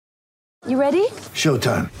You ready?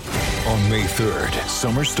 Showtime. On May 3rd,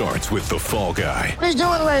 summer starts with The Fall Guy. Let's do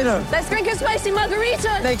it later. Let's drink a spicy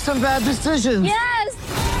margarita. Make some bad decisions.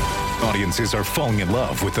 Yes! Audiences are falling in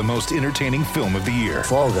love with the most entertaining film of the year.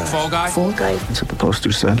 Fall Guy. Fall Guy? Fall Guy. That's what the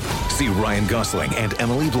poster said. See Ryan Gosling and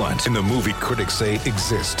Emily Blunt in the movie critics say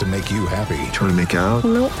exists to make you happy. Trying to make it out?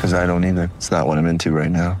 Nope. Because I don't either. It's not what I'm into right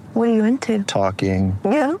now. What are you into? Talking.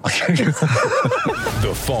 Yeah.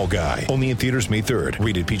 The Fall Guy. Only in theaters May 3rd.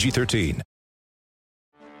 Rated PG-13.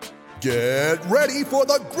 Get ready for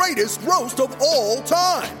the greatest roast of all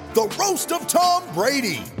time. The Roast of Tom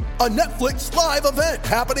Brady. A Netflix live event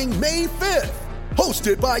happening May 5th.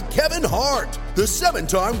 Hosted by Kevin Hart. The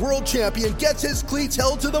 7-time world champion gets his cleats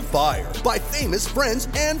held to the fire by famous friends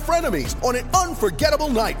and frenemies on an unforgettable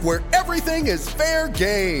night where everything is fair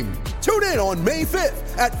game. Tune in on May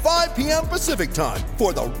 5th at 5 p.m. Pacific time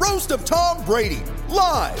for the Roast of Tom Brady.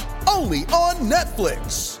 Live only on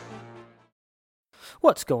Netflix.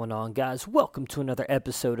 What's going on, guys? Welcome to another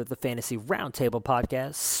episode of the Fantasy Roundtable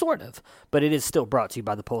Podcast, sort of, but it is still brought to you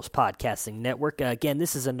by the Pulse Podcasting Network. Again,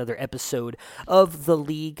 this is another episode of the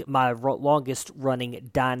league, my longest-running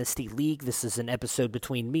Dynasty League. This is an episode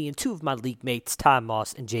between me and two of my league mates, Ty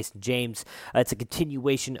Moss and Jason James. It's a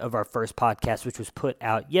continuation of our first podcast, which was put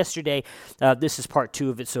out yesterday. This is part 2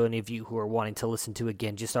 of it, so any of you who are wanting to listen to,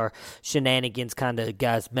 again, just our shenanigans, kind of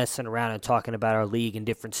guys messing around and talking about our league and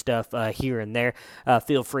different stuff here and there.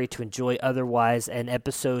 Feel free to enjoy. Otherwise, an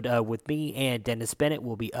episode with me and Dennis Bennett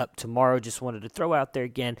will be up tomorrow. Just wanted to throw out there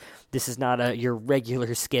again, this is not your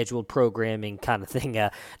regular scheduled programming kind of thing,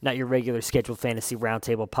 not your regular scheduled Fantasy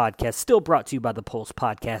Roundtable podcast. Still brought to you by the Pulse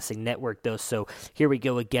Podcasting Network, though. So here we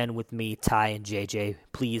go again with me, Ty, and JJ.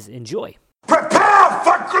 Please enjoy. Prepare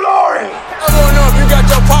for glory! I want to know if you got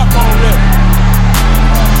your popcorn ready.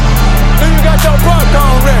 Do you got your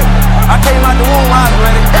popcorn ready? I came out the womb, I was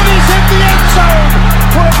ready. And he's hit the end zone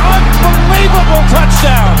for an unbelievable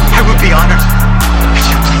touchdown. I would be honored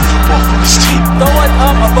if you played football for this team. Throw it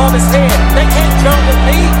up above his head. They can't jump with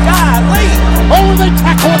me. Golly. Oh, they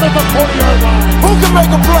tackle him at the 40-yard line. Who can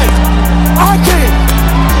make a play? I can.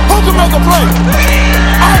 Who can make a play?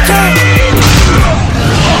 I can.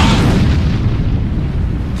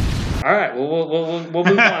 All right, we'll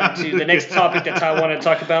move on to the next topic that Ty wanted to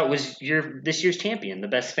talk about was this year's champion, the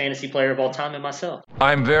best fantasy player of all time, and myself.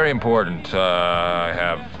 I'm very important. I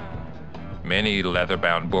have many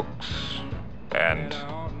leather-bound books, and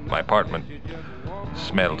my apartment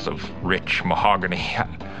smells of rich mahogany.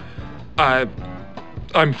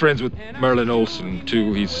 I'm friends with Merlin Olsen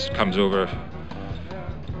too. He comes over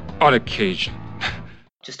on occasion.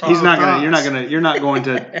 He's not gonna. You're not going to. You're not going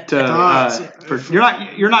to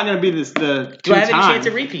be the. Do I have any chance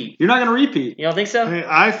to repeat? You're not going to repeat. You don't think so?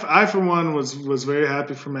 I for one was very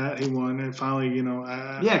happy for Matt. He won, and finally,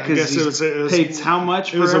 because it was paid how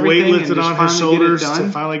much? It was a weight lifted on his shoulders to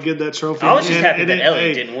finally get that trophy. I was just happy that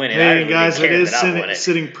Elliott didn't win it. Hey guys, it is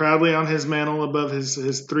sitting proudly on his mantle above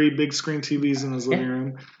his 3 big screen TVs in his living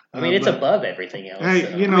room. I mean, it's above everything else. Hey,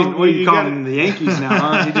 so. What are you calling the Yankees now, huh?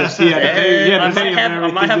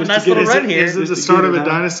 I might have a nice little run here. Is it the start of a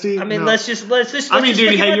dynasty? I mean, no. let's just. I mean,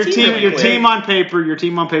 dude, hey, your team on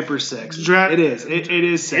paper is 6. It is. It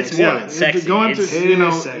is 6. It's more than sexy.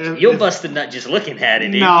 You'll bust the nut just looking at it.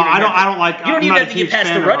 No, I don't like. You don't even have to get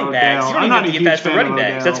past the running backs. You don't even have to get past the running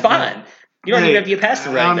backs. That's fine. You don't even have to get past the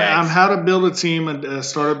running backs. On how to build a team, a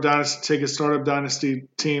startup dynasty, take a startup dynasty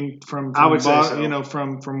team from I would say so.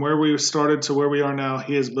 From where we started to where we are now.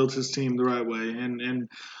 He has built his team the right way, and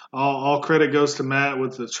all credit goes to Matt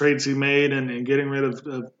with the trades he made and getting rid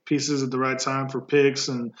of pieces at the right time for picks.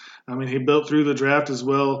 And I mean, he built through the draft as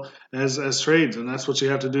well as trades, and that's what you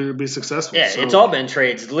have to do to be successful. Yeah, it's all been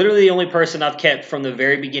trades. Literally, the only person I've kept from the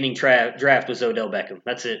very beginning draft was Odell Beckham.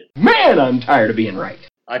 That's it. Man, I'm tired of being right.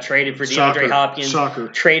 I traded for DeAndre Hopkins,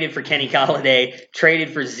 traded for Kenny Golladay,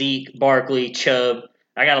 traded for Zeke, Barkley, Chubb.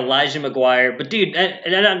 I got Elijah McGuire. But, dude,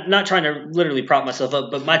 and I'm not trying to literally prop myself up,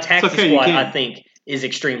 but my taxi squad, I think, is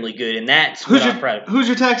extremely good, and that's what I'm proud of. Who's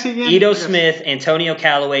your taxi again? Ito Smith, Antonio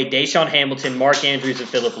Callaway, Deshaun Hamilton, Mark Andrews, and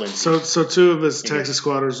Phillip Lindsay. So 2 of his taxi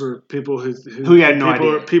squatters are people who had no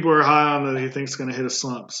idea. People are high on that he thinks is going to hit a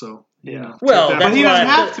slump, so... Yeah. Well,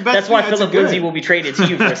 that's why Phillip Lindsay will be traded to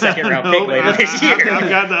you for a second-round pick later this year. I've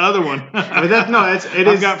got the other one.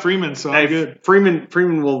 I've got Freeman, so I'm good.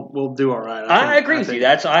 Freeman will do all right. I agree with you.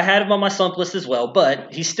 I had him on my slump list as well,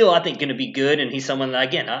 but he's still, I think, going to be good, and he's someone that,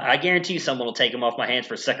 again, I guarantee you someone will take him off my hands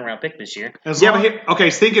for a second-round pick this year.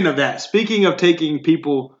 Speaking of that, speaking of taking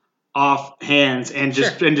people off hands and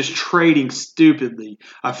just trading stupidly,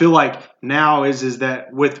 I feel like now is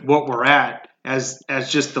that with what we're at, as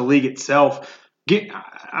just the league itself,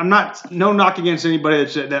 I'm not no knock against anybody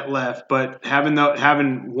that left, but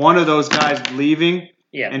having one of those guys leaving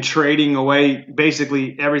and trading away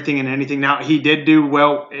basically everything and anything. Now he did do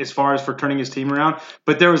well as far as for turning his team around,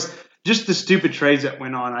 but there was just the stupid trades that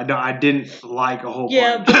went on. I didn't like a whole bunch.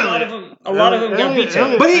 Yeah, but a lot of them got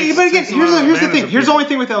vetoed. But again, here's the thing. Here's the only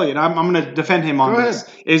thing with Elliott. I'm going to defend him on this.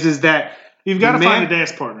 Is that you've got to find a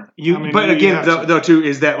dance partner. But again, though, too,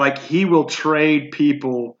 is that like he will trade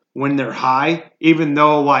people when they're high, even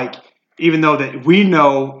though that we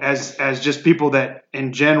know as just people that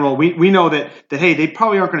in general we know that hey, they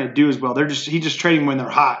probably aren't going to do as well. He's just trading when they're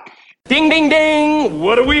hot. Ding, ding, ding!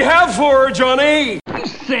 What do we have for her, Johnny?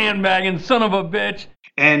 Sandbagging son of a bitch.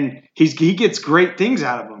 And he gets great things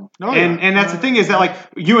out of them. Oh, and that's the thing is that like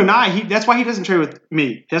you and I, that's why he doesn't trade with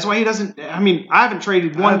me. That's why he doesn't. I mean, I haven't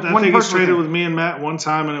traded one. I think he's traded with me and Matt one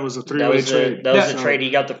time, and it was a 3-way trade. That was a trade.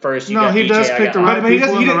 He got the first. He does pick the right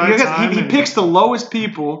people at the right time. He picks the lowest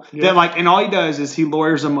people that like, and all he does is he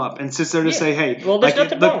lawyers them up and sits there to say, hey, well, there's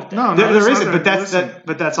nothing wrong with that. No, there isn't.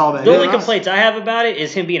 But that's all that. The only complaints I have about it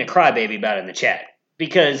is him being a crybaby about it in the chat.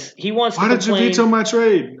 Because he wants to complain. Why did you veto my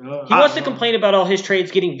trade? He wants to complain about all his trades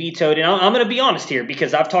getting vetoed. And I'm going to be honest here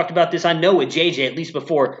because I've talked about this. I know with JJ, at least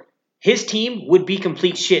before, his team would be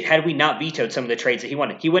complete shit had we not vetoed some of the trades that he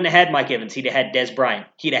wanted. He wouldn't have had Mike Evans. He'd have had Des Bryant.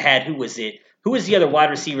 He'd have had, who was the other wide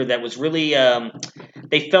receiver that was really,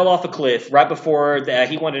 they fell off a cliff right before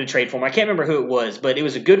he wanted to trade for him. I can't remember who it was, but it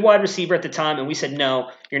was a good wide receiver at the time, and we said, no,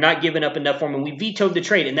 you're not giving up enough for him, and we vetoed the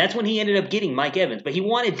trade, and that's when he ended up getting Mike Evans. But he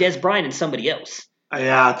wanted Des Bryant and somebody else.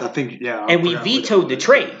 Yeah, I think, yeah. And we vetoed the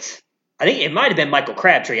trades. I think it might have been Michael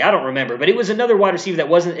Crabtree. I don't remember. But it was another wide receiver that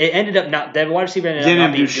wasn't – it ended up not – that wide receiver ended up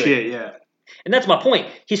not being good. Shit, yeah. And that's my point.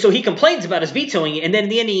 He complains about us vetoing it, and then in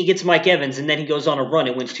the end he gets Mike Evans, and then he goes on a run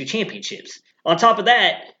and wins 2 championships. On top of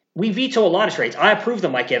that, we veto a lot of trades. I approve the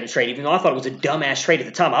Mike Evans trade, even though I thought it was a dumbass trade at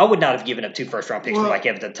the time. I would not have given up 2 first-round picks for Mike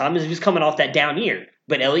Evans at the time. He was coming off that down year.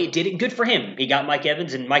 But Elliott did it good for him. He got Mike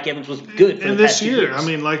Evans, and Mike Evans was good for the past 2 years. And this year, I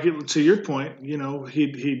mean, like to your point,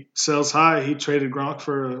 he sells high. He traded Gronk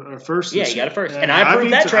for a first. Yeah, he got a first, and I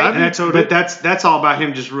approved that trade. But that's all about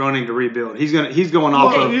him just running to rebuild. He's going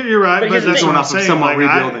off of. You're right, but that's going off of somewhat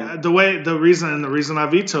rebuilding. The reason I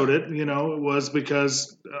vetoed it, was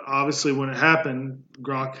because obviously when it happened,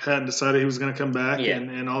 Gronk hadn't decided he was going to come back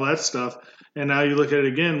and all that stuff. And now you look at it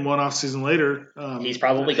again, one off season later, he's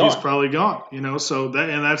probably gone. So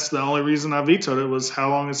that's the only reason I vetoed it was how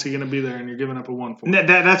long is he going to be there, and you're giving up a 1 for.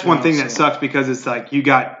 That's one thing that sucks because it's like you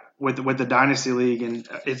got with the Dynasty League, and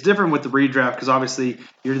it's different with the redraft because obviously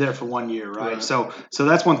you're there for 1 year, right? So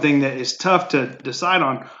that's one thing that is tough to decide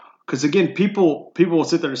on. Because again, people will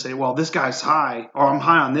sit there and say, "Well, this guy's high, or I'm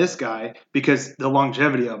high on this guy because the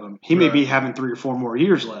longevity of him. He may be having 3 or 4 more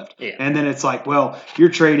years left." Yeah. And then it's like, well, you're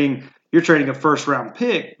trading a first round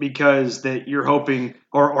pick because that you're hoping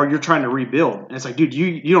or you're trying to rebuild. And it's like, dude,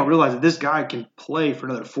 you don't realize that this guy can play for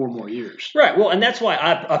another 4 more years. Right. Well, and that's why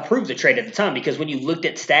I approved the trade at the time, because when you looked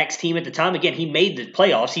at Stack's team at the time, again, he made the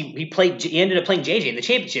playoffs. He ended up playing JJ in the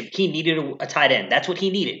championship. He needed a tight end. That's what he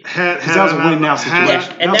needed. That was a win now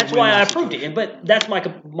situation. And that's why I approved it. But that's my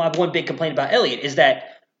one big complaint about Elliott is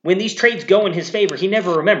that when these trades go in his favor, he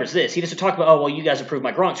never remembers this. He doesn't talk about, oh, well, you guys approved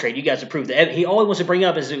my Gronk trade. You guys approved that. He always wants to bring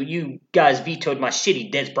up is that you guys vetoed my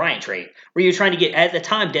shitty Des Bryant trade, where you're trying to get, at the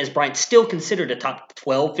time, Des Bryant still considered a top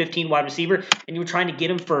 12, 15 wide receiver, and you were trying to get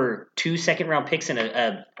him for 2 second-round picks and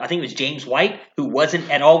I think it was James White, who wasn't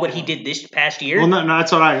at all what he did this past year. Well, no,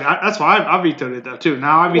 that's why I vetoed it, though, too.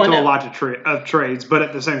 Now, I veto a lot of trades, but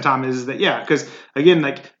at the same time is that, because, again,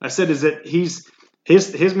 like I said, is that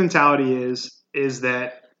his mentality is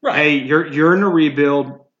that, right. Hey, you're in a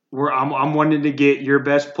rebuild where I'm wanting to get your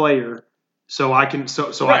best player, so I can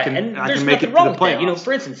I can make it to the playoffs.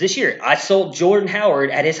 For instance, this year I sold Jordan Howard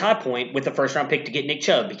at his high point with the first round pick to get Nick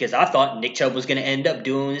Chubb because I thought Nick Chubb was going to end up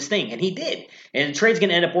doing his thing, and he did. And the trade's going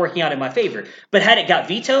to end up working out in my favor. But had it got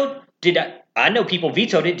vetoed, I know people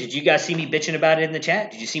vetoed it. Did you guys see me bitching about it in the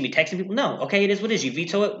chat? Did you see me texting people? No. Okay, it is what it is. You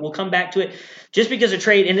veto it. We'll come back to it. Just because a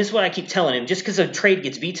trade, and this is what I keep telling him, just because a trade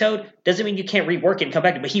gets vetoed doesn't mean you can't rework it and come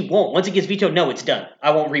back to it. But he won't. Once it gets vetoed, no, it's done.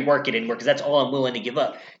 I won't rework it anymore because that's all I'm willing to give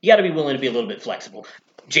up. You got to be willing to be a little bit flexible.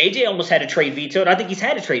 JJ almost had a trade vetoed. I think he's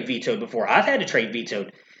had a trade vetoed before. I've had a trade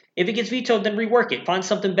vetoed. If it gets vetoed, then rework it. Find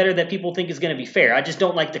something better that people think is going to be fair. I just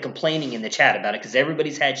don't like the complaining in the chat about it because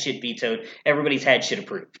everybody's had shit vetoed. Everybody's had shit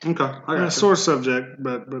approved. Okay. Sore subject,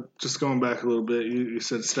 but just going back a little bit, you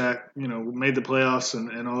said Stack, made the playoffs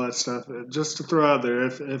and all that stuff. Just to throw out there,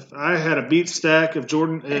 if I had a beat Stack, if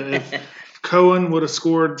Cohen would have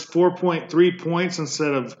scored 4.3 points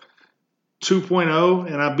instead of 2.0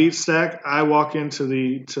 and I beat Stack, I walk into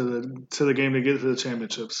the game to get to the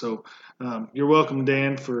championship. So you're welcome,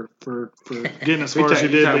 Dan, for getting as far as you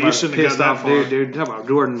did, but you shouldn't have got that far. Dude, talk about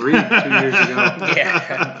Jordan Reed 2 years ago.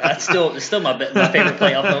 Yeah, that's still my favorite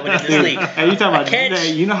playoff moment in this league. Hey, you talking about?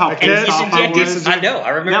 You know how pissed off I was. I know. I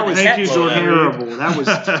remember that was terrible. That was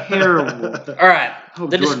terrible. All right.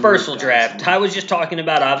 The dispersal draft. Ty was just talking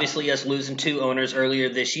about, obviously, us losing 2 owners earlier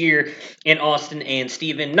this year in Austin and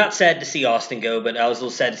Steven. Not sad to see Austin go, but I was a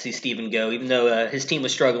little sad to see Steven go, even though his team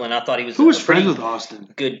was struggling. I thought he was Who was friends with Austin?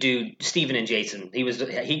 Good dude, Steven and Jason.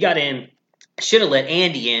 He got in. Should have let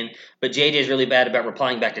Andy in, but JJ's really bad about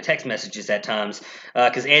replying back to text messages at times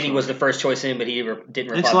because Andy was the first choice in, but he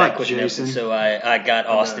didn't reply back quick enough, so I got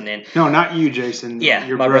Austin in. No, not you, Jason. Yeah,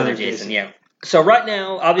 your my brother Jason, yeah. So right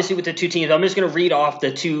now, obviously with the 2 teams, I'm just going to read off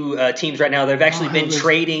the 2 teams right now. They've actually been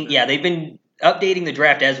trading. Yeah, they've been updating the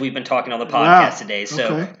draft as we've been talking on the podcast today.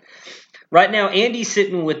 So right now, Andy's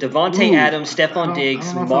sitting with Devontae Adams, Stephon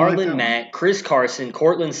Diggs, Marlon Mack, Chris Carson,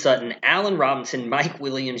 Cortland Sutton, Allen Robinson, Mike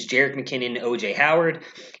Williams, Jerick McKinnon, and O.J. Howard.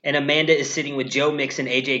 And Amanda is sitting with Joe Mixon,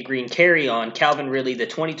 A.J. Green, Carry-On, Calvin Ridley, the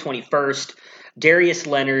 2020 first, Darius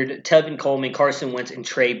Leonard, Tevin Coleman, Carson Wentz, and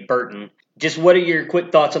Trey Burton. Just what are your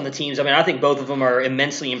quick thoughts on the teams? I mean, I think both of them are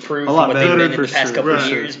immensely improved from what they've been in the past couple of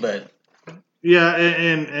years. But yeah,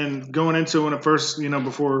 and going into when it first,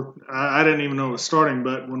 before I didn't even know it was starting,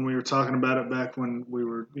 but when we were talking about it back when we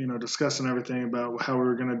were, discussing everything about how we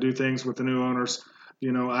were going to do things with the new owners,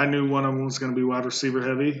 I knew one of them was going to be wide receiver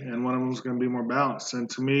heavy and one of them was going to be more balanced. And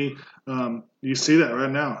to me, you see that right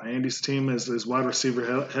now. Andy's team is wide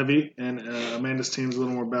receiver heavy, and Amanda's team is a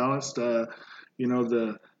little more balanced.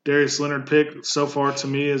 The Darius Leonard pick so far to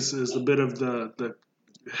me is a bit of the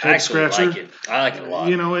head scratcher. I like it a lot.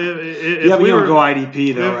 We don't go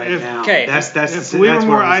IDP though now. Okay, if we were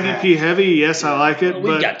more IDP heavy, yes, I like it.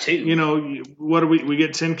 We got 2. What do we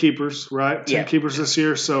get 10 keepers, right? 10 keepers this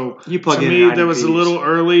year. So you plug to in me, IDPs. that was a little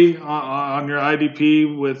early on your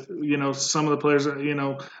IDP with some of the players.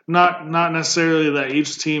 Not necessarily that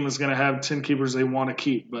each team is going to have 10 keepers they want to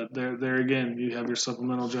keep, but there again, you have your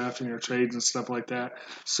supplemental draft and your trades and stuff like that.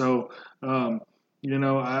 So.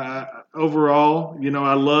 I overall,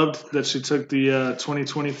 I loved that she took the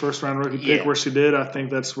 2020 first-round rookie pick where she did. I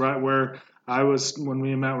think that's right where I was when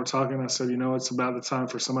me and Matt were talking. I said, it's about the time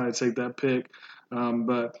for somebody to take that pick.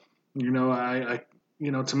 But,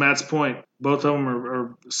 to Matt's point, both of them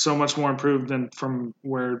are so much more improved than from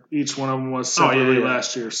where each one of them was separately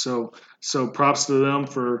last year. So props to them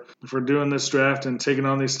for doing this draft and taking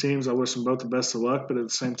on these teams. I wish them both the best of luck, but at the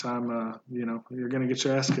same time, you're going to get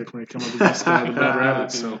your ass kicked when you come up against the bad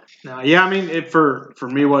rabbits. So it for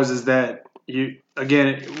me is that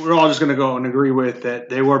we're all just going to go and agree with that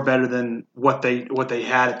they were better than what they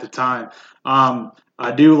had at the time.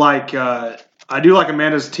 I do like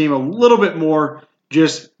Amanda's team a little bit more.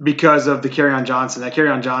 Just because of the Kerryon Johnson. That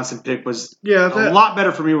Kerryon Johnson pick was a lot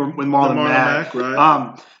better for me with Marlon Mack.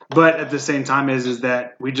 Right. But at the same time is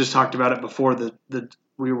that we just talked about it before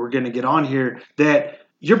we were going to get on here, that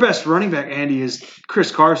your best running back, Andy, is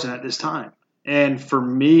Chris Carson at this time. And for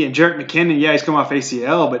me and Jerick McKinnon, he's come off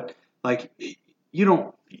ACL, but you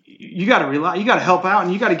got to rely, you got to help out,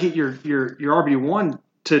 and you got to get your RB1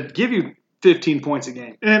 to give you 15 points a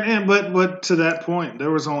game. But to that point, there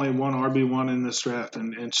was only one RB1 in this draft,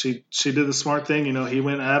 and she did the smart thing. He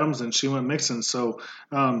went Adams and she went Mixon. So,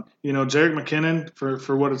 Jerick McKinnon,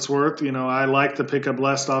 for what it's worth, I like the pickup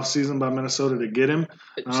last offseason by Minnesota to get him.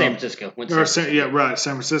 San Francisco. San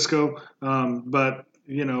Francisco. But,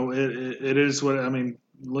 it is what,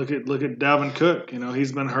 look at Dalvin Cook.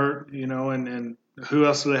 He's been hurt, and who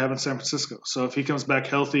else do they have in San Francisco? So if he comes back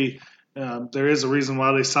healthy, there is a reason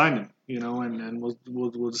why they signed him, and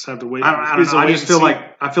we'll just have to wait. I don't know. I just feel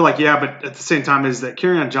like but at the same time is that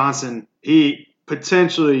Kerryon Johnson, he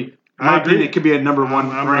potentially, in my opinion, it could be a number one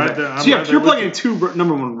running back. You're plugging in 2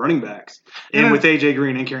 number 1 running backs, and with AJ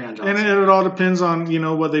Green and Kerryon Johnson. And it all depends on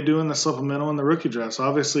what they do in the supplemental and the rookie drafts.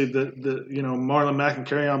 Obviously, the Marlon Mack and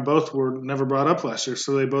Kerryon both were never brought up last year,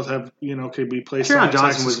 so they both have could be placed on the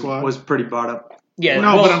taxi squad. Was pretty brought up. Yeah,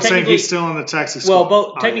 but I'm saying he's still on the taxi squad.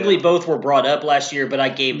 Well, both were brought up last year, but I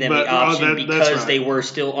gave them the option because they were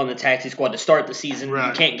still on the taxi squad to start the season. Right.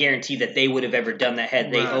 You can't guarantee that they would have ever done that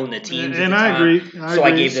had they owned the teams. And I agree.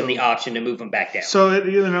 I gave them the option to move them back down. So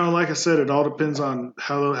like I said, it all depends on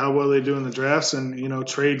how well they do in the drafts and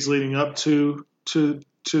trades leading up to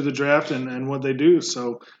the draft and what they do.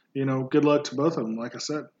 So good luck to both of them. Like I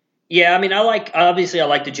said. Yeah, I mean, I like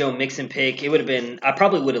the Joe Mixon pick. I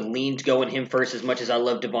probably would have leaned going him first as much as I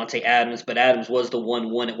love Devontae Adams, but Adams was the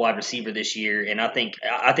 1-1 at wide receiver this year, and I think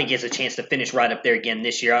he has a chance to finish right up there again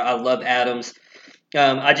this year. I love Adams.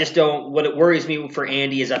 I just don't. What it worries me for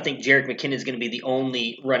Andy is I think Jerick McKinnon is going to be the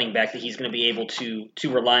only running back that he's going to be able to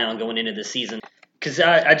rely on going into the season. Because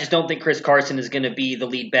I just don't think Chris Carson is going to be the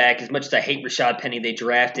lead back. As much as I hate Rashad Penny, they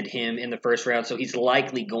drafted him in the first round, so he's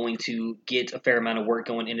likely going to get a fair amount of work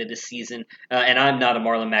going into this season. And I'm not a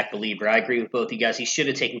Marlon Mack believer. I agree with both you guys. He should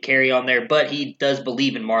have taken carry on there, but he does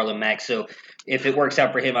believe in Marlon Mack. So if it works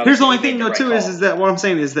out for him, here's the only thing though too is that what I'm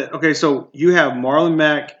saying is that okay, so you have Marlon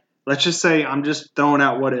Mack. Let's just say I'm just throwing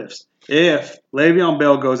out what ifs. If Le'Veon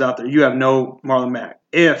Bell goes out there, you have no Marlon Mack.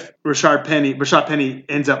 If Rashad Penny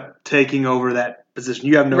ends up taking over that position,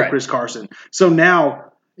 you have no Chris Carson. So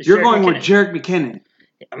now you're going with Jerick McKinnon.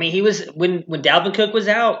 I mean, he was when Dalvin Cook was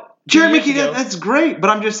out. Jerick McKinnon, that's great, but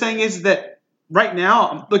I'm just saying is that right now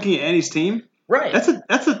I'm looking at Andy's team. Right. That's a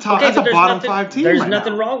bottom 5 team. There's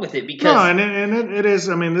nothing wrong with it because it is.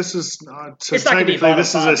 I mean, this is it's not going to be bottom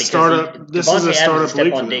 5 a startup. This is a startup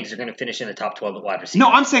league. Stephon Diggs are going to finish in the top 12 at wide receiver. No,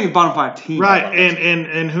 I'm saying a bottom 5 team. Right,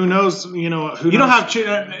 and who knows? You know, you don't have.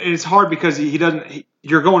 It's hard because he doesn't.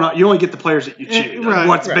 You're going out. You only get the players that you choose.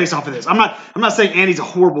 What's based off of this? I'm not saying Andy's a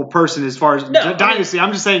horrible person as far as dynasty.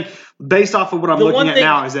 I'm just saying based off of what I'm looking at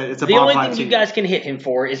now is that it's a bottom 5 team. The only thing you guys can hit him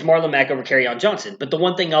for is Marlon Mack over Kerryon Johnson. But the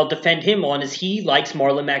one thing I'll defend him on is he likes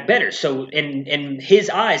Marlon Mack better. So in his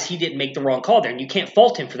eyes, he didn't make the wrong call there, and you can't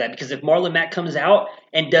fault him for that because if Marlon Mack comes out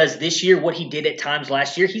and does this year what he did at times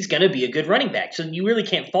last year, he's going to be a good running back. So you really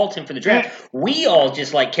can't fault him for the draft. We all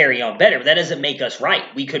just like Kerryon better, but that doesn't make us right.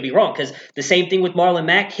 We could be wrong because the same thing with Marlon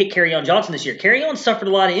Mack hit Kerryon Johnson this year. Kerryon suffered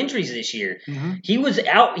a lot of injuries this year. Mm-hmm.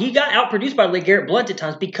 He got outproduced by LeGarrette Blount at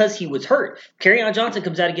times because he was hurt. Kerryon Johnson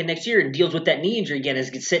comes out again next year and deals with that knee injury again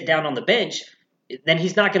and gets sit down on the bench. Then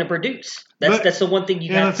he's not going to produce. That's the one thing you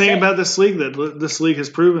got to say. And the thing about this league that this league has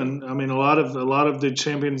proven, I mean, a lot of the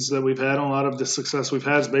champions that we've had, and a lot of the success we've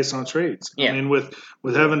had is based on trades. Yeah. I mean, with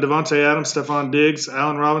having Devontae Adams, Stephon Diggs,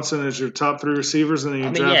 Allen Robinson as your top 3 receivers, and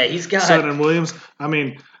then you draft Sutton and Williams. I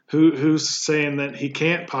mean, who's saying that he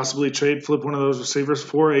can't possibly flip one of those receivers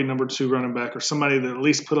for a number 2 running back or somebody that at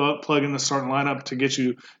least plug in the starting lineup to get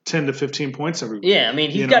you 10 to 15 points every week? Yeah, I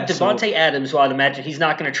mean, he's got Devontae Adams, who I'd imagine he's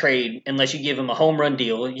not going to trade unless you give him a home run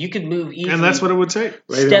deal. You could move easily. And that's what it would take.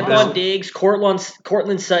 Stephon Diggs, Cortland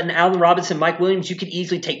Sutton, Allen Robinson, Mike Williams, you could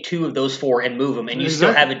easily take 2 of those 4 and move them, and you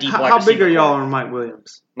still have a deep wide receiver. How big are y'all on Mike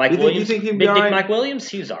Williams? Mike Williams, Big Dick Mike Williams,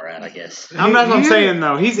 he was all right, I guess. I'm saying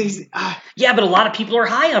though. He's yeah, but a lot of people are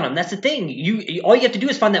high on him. That's the thing. All you have to do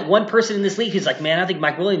is find that one person in this league who's like, man, I think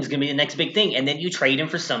Mike Williams is going to be the next big thing, and then you trade him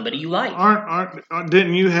for somebody you like.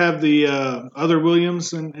 Didn't you have the other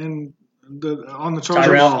Williams on the Chargers?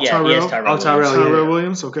 Tyrell? Yeah, he has Tyrell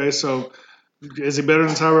Williams. Okay, so is he better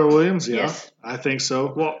than Tyrell Williams? Yeah, yes. I think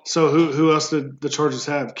so. Well, so who else did the Chargers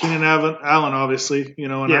have? Keenan Allen, obviously,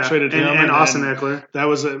 and I traded him. And Austin Eckler. That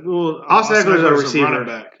was Austin Eckler is a receiver. Running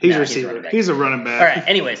back. He's a receiver. He's a running back. All right,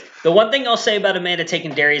 anyways, the one thing I'll say about Amanda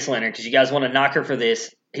taking Darius Leonard, because you guys want to knock her for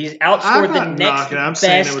this, he's outscored the next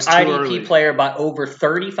best IDP player by over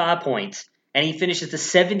 35 points, and he finishes the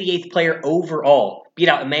 78th player overall. Beat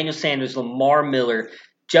out Emmanuel Sanders, Lamar Miller,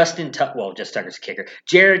 Justin Tucker's a kicker,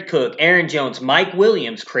 Jared Cook, Aaron Jones, Mike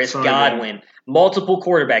Williams, Chris Godwin, multiple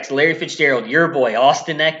quarterbacks, Larry Fitzgerald, your boy,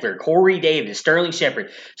 Austin Eckler, Corey Davis, Sterling Shepard.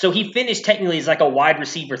 So he finished technically as like a wide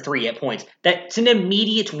receiver 3 at points. That's an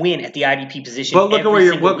immediate win at the IDP position. But look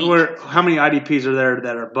at how many IDPs are there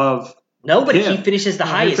that are above. No, but he finishes the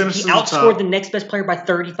highest. He outscored the next best player by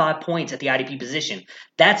 35 points at the IDP position.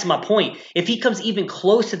 That's my point. If he comes even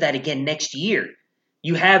close to that again next year,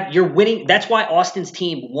 you're winning. That's why Austin's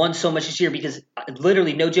team won so much this year because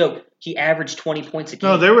literally, no joke, he averaged 20 points a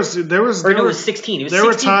game. No, it was 16. It was 16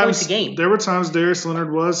 points a game. There were times Darius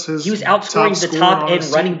Leonard was his. He was outscoring the top end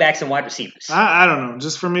running backs and wide receivers. I don't know.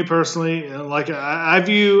 Just for me personally, like I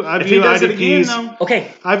view if he does IDPs. It again, though.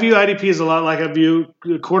 Okay. I view IDPs a lot like I view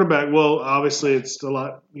quarterback. Well, obviously it's a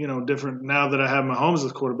lot different now that I have Mahomes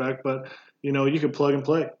as quarterback, but. You could plug and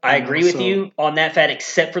play. I agree with you on that fact,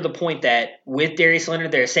 except for the point that with Darius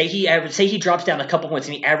Leonard there, say he drops down a couple points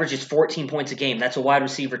and he averages 14 points a game. That's a wide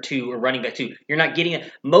receiver 2 or running back 2. You're not getting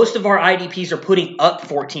it. Most of our IDPs are putting up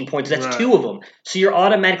 14 points. That's 2 of them. So you're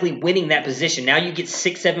automatically winning that position. Now you get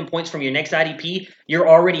 6-7 points from your next IDP. You're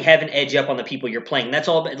already having edge up on the people you're playing. That's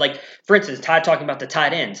all. Like, for instance, Ty talking about the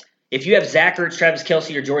tight ends. If you have Zach Ertz, Travis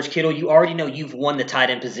Kelce, or George Kittle, you already know you've won the tight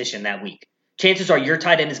end position that week. chances are your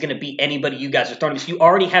tight end is going to beat anybody you guys are throwing. So you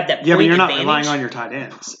already have that point Yeah, but you're not advantage. relying on your tight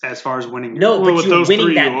ends as far as winning. But you're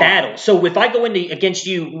winning that battle. So if I go against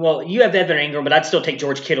you, well, you have Evan Ingram, but I'd still take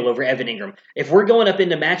George Kittle over Evan Ingram. If we're going up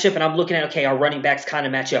into matchup and I'm looking at, okay, our running backs kind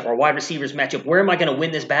of match up, our wide receivers match up, where am I going to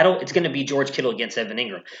win this battle? It's going to be George Kittle against Evan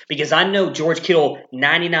Ingram. Because I know George Kittle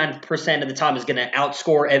 99% of the time is going to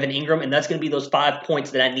outscore Evan Ingram, and that's going to be those 5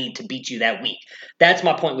 points that I need to beat you that week. That's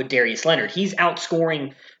my point with Darius Leonard. He's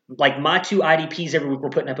outscoring. Like my 2 IDPs every week, we're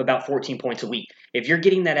putting up about 14 points a week. If you're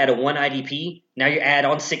getting that out of 1 IDP, now you add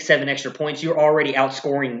on 6-7 extra points, you're already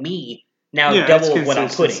outscoring me. Now double of what I'm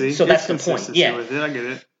putting. So that's the point. Yeah, with it. I get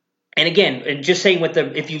it. And again, and just saying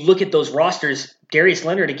if you look at those rosters, Darius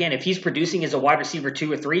Leonard, again, if he's producing as a wide receiver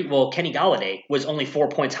 2 or 3, well, Kenny Golladay was only 4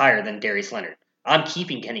 points higher than Darius Leonard. I'm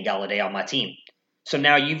keeping Kenny Golladay on my team. So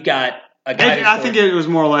now you've got a guy. I think it was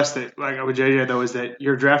more or less that, like with JJ though, is that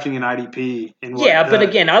you're drafting an IDP. But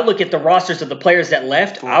again, I look at the rosters of the players that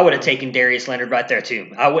left. I would have taken Darius Leonard right there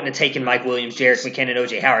too. I wouldn't have taken Mike Williams, Jerick McKinnon,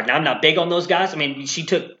 OJ Howard. Now I'm not big on those guys. I mean, she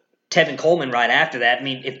took Tevin Coleman right after that. I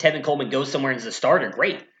mean, if Tevin Coleman goes somewhere as a starter,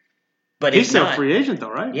 great. But he's still a free agent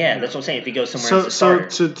though, right? Yeah, that's what I'm saying. If he goes somewhere as a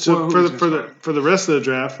starter. For the rest of the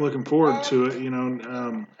draft, looking forward to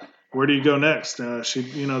it. Where do you go next?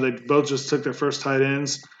 They both just took their first tight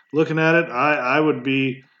ends. Looking at it, I would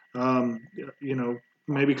be,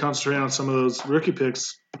 maybe concentrating on some of those rookie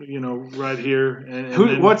picks, right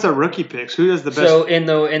here. What's a rookie picks? Who does the best? So in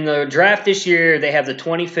the draft this year, they have the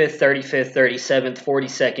 25th, 35th, 37th,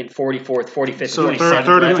 42nd, 44th, 45th, so 47th.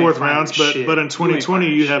 Third and fourth rounds, but in 2020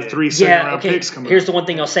 you have 3 second-round picks coming. Here's the one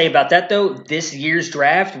thing I'll say about that though: this year's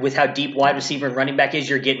draft, with how deep wide receiver and running back is,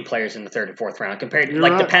 you're getting players in the 3rd and 4th round compared to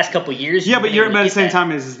the past couple of years. Yeah, but at the same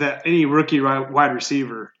time is that any rookie wide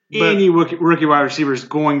receiver. Any rookie wide receiver is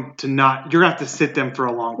going to not. You're going to have to sit them for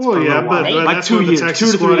a long time. Well, yeah, but like 2 years,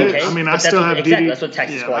 2 to 3 years. Okay. I mean, I still have Dede. That's what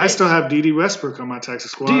Texas squad is. I still have Dede Westbrook on my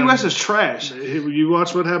Texas squad. Dede West is trash. You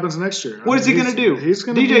watch what happens next year. What is he going to do?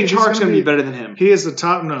 DJ Chark's going to be better than him. He is the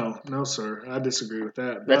top. No, sir. I disagree with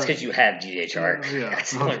that. That's because you have DJ Chark. Yeah.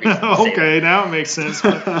 Okay, now it makes sense.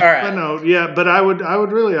 But, all right. But no, yeah, but I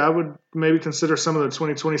would maybe consider some of the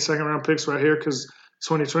 2020 second round picks right here because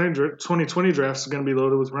 2020 drafts is going to be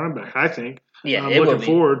loaded with running back, I think. Yeah, it will be.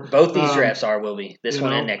 Forward. Both these drafts will be. This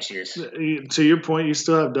one and next year's. To your point, you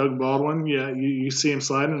still have Doug Baldwin. Yeah, you see him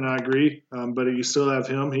sliding, and I agree. But you still have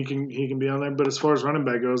him. He can be on there. But as far as running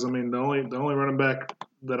back goes, I mean, the only running back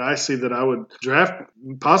that I see that I would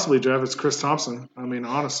possibly draft is Chris Thompson. I mean,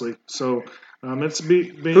 honestly. So it's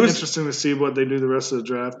being interesting to see what they do the rest of the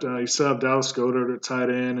draft. You still have Dallas Goedert at tight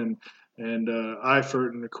end and Eifert,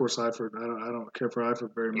 and of course Eifert. I don't care for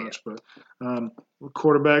Eifert very much, but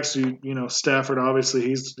quarterbacks, Stafford obviously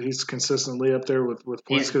he's consistently up there with points.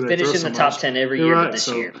 He's finished in the top 10 every year this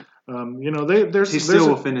year. He still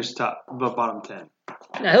will finish bottom 10.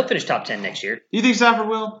 No, he'll finish top 10 next year. You think Stafford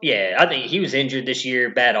will? Yeah, I think he was injured this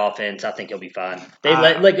year. Bad offense. I think he'll be fine. They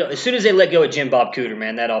let go as soon as they let go of Jim Bob Cooter.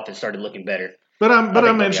 Man, that offense started looking better. But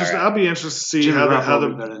I'm interested. I'll be interested to see how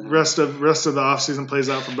the rest of the offseason plays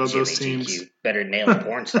out for both those teams. Better than nailing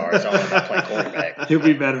porn stars all about playing quarterback. He'll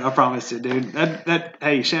be better. I promise you, dude.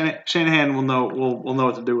 Hey, Shanahan will know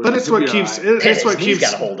what to do with it. But it's what keeps. It's what keeps.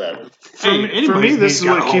 Got a hold of. For me, this is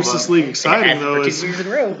what keeps this league exciting, though.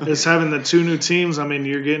 Is having the 2 new teams. I mean,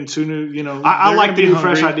 you're getting 2 new. I like the new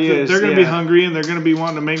fresh ideas. They're going to be hungry and they're going to be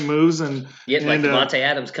wanting to make moves and. Yeah, like Devontae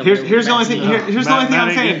Adams coming. Here's the only thing. Here's the only thing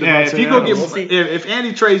I'm saying. If you go get. If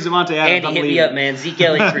Andy trades Devontae Adams, Andy, hit me up, man. Zeke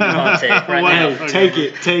Elliott for Devontae right now. Take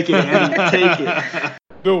it, Andy. Take it.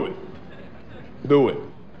 Do it.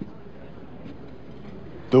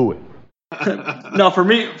 No, for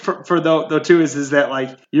me, for the two is that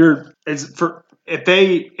like if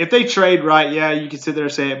they trade right, yeah, you can sit there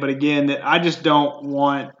and say it, but again, that I just don't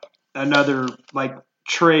want another like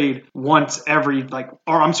trade once a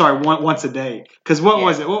day. Because what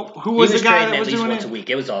was it? Who was the guy that was doing once a week?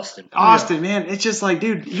 It was Austin. Man, it's just like,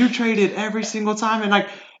 dude, you're traded every single time,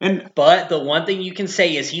 But the one thing you can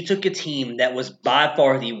say is he took a team that was by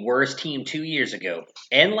far the worst team 2 years ago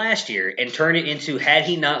and last year and turned it into, had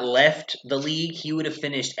he not left the league, he would have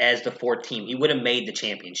finished as the 4th team. He would have made the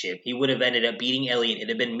championship. He would have ended up beating Elliott. It'd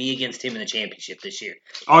have been me against him in the championship this year.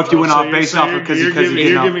 Oh, if you went off based off because you're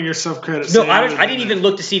giving yourself credit. No, I didn't even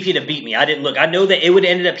look to see if he'd have beat me. I didn't look. I know that he would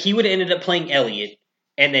have ended up playing Elliott.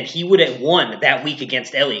 And then he would have won that week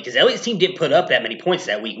against Elliott because Elliott's team didn't put up that many points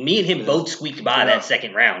that week. Me and him both squeaked by that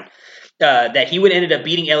second round. That he would have ended up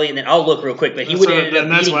beating Elliott, and then I'll look real quick, but he would have ended up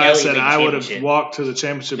beating Elliott. And that's why I said I would have walked to the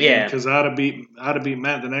championship game because I'd have beat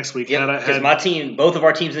Matt the next week. Yeah, because my team, both of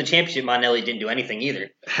our teams in the championship, mine and Elliott didn't do anything either.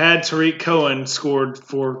 Had Tariq Cohen scored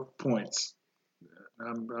 4 points.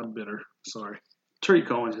 I'm bitter. Sorry. Tariq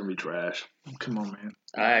Cohen's gonna be trash. Come on, man.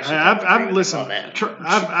 I've listened.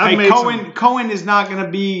 Cohen is not gonna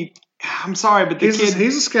be. I'm sorry, but he's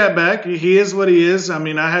a scat back. He is what he is. I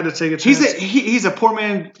mean, I had to take a chance. He's a poor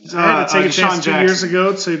man. I had to take a chance 2 years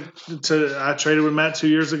ago. I traded with Matt 2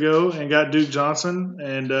 years ago and got Duke Johnson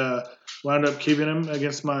and wound up keeping him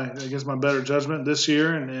against my better judgment this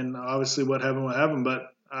year. And obviously, what happened. But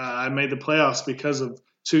I made the playoffs because of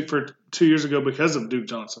 2 years ago because of Duke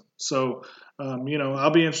Johnson. So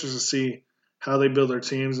I'll be interested to see how they build their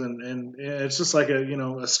teams, and it's just like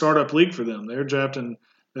a startup league for them. They're drafting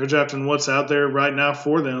what's out there right now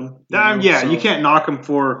for them. You can't knock them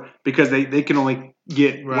because they can only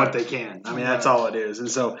get what they can. I mean, that's all it is.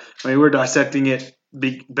 And so, we're dissecting it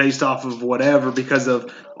based off of whatever because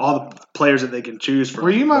of all the players that they can choose from. Were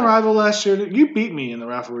you my rival last year? You beat me in the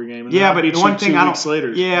rivalry game. And but the one thing 2 weeks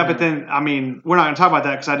later. Yeah, but then we're not going to talk about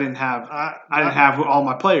that because I didn't have all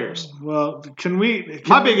my players. Well,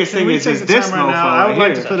 my biggest thing is this mofo I would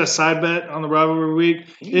like to put a side bet on the rivalry week.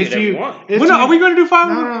 Are we going to do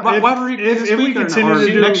rivalry if we continue to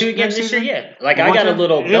do next year again this year? Yeah, I got a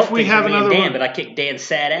little belt thing for me and Dan, but I kicked Dan's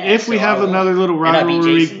sad ass. If we have another little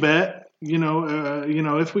rivalry week bet.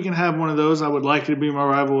 If we can have one of those, I would like you to be my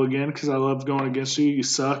rival again because I love going against you. You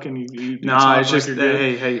suck and you it's just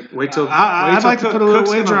hey, wait till I'd like to put a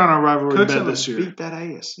little wager on our rivalry bet this year. Beat that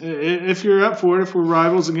ass. If you're up for it, if we're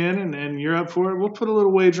rivals again and you're up for it, we'll put a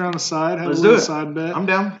little wager on the side. Have Let's a little do it. side bet. I'm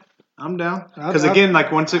down. Because again,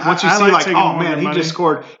 once you see oh man, he just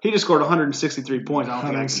scored 163 points.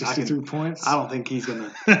 I don't think he's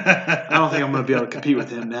gonna. I don't think I'm gonna be able to compete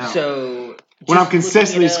with him now. So. When I'm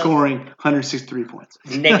consistently scoring 163 points.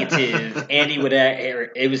 Negative. Andy would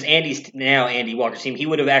it was Andy Walker's team. He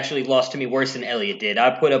would have actually lost to me worse than Elliott did.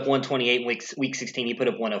 I put up 128 in week 16. He put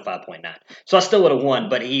up 105.9. So I still would have won,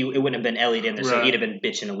 but it wouldn't have been Elliott in there, so he'd have been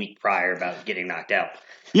bitching a week prior about getting knocked out.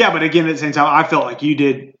 Yeah, but again, at the same time, I felt like you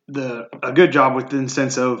did a good job within the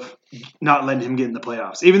sense of not letting him get in the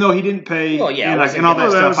playoffs, even though he didn't pay. Well, yeah, and all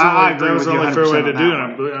that stuff. I agree with you 100% on that. That was the only fair way to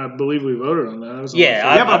do it. I believe we voted on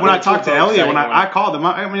that. But when I talked to Elliott, I called him.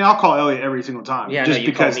 I'll call Elliott every single time. Yeah, just you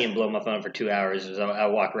because called me and blow my phone for 2 hours. I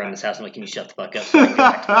walk around this house and I'm like, can you shut the fuck up?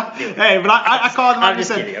 Hey, but I called him. I'm just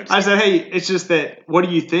kidding. I said, hey, it's just that. What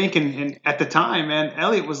do you think? And at the time, man,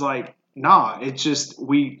 Elliott was like, nah, it's just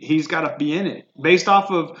he's got to be in it based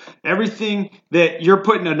off of everything that you're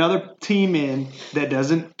putting another team in that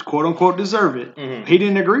doesn't quote unquote deserve it. Mm-hmm. He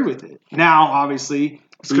didn't agree with it. Now, obviously,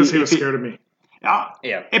 it's because he was scared of me.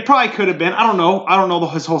 Yeah, it probably could have been. I don't know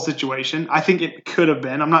his whole situation. I think it could have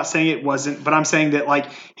been. I'm not saying it wasn't, but I'm saying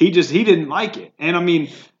that he didn't like it. And I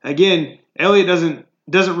mean, again, Elliott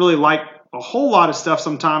doesn't really like a whole lot of stuff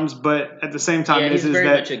sometimes, but at the same time, he's very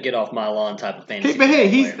much a get off my lawn type of fantasy. But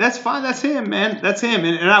hey, that's fine. That's him, man. That's him,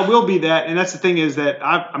 and I will be that. And that's the thing is that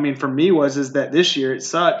I mean, for me is that this year it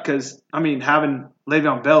sucked because having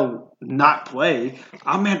Le'Veon Bell not play.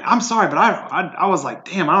 I'm sorry, but I was like,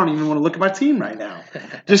 damn, I don't even want to look at my team right now,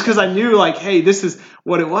 just because I knew hey, this is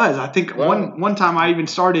what it was. I think one time I even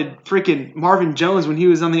started freaking Marvin Jones when he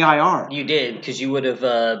was on the IR. You did because you would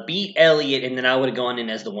have beat Elliott, and then I would have gone in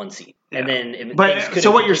as the 1 seed. And then,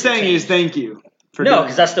 so what you're saying is thank you. No,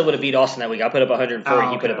 because I still would have beat Austin that week. I put up 140.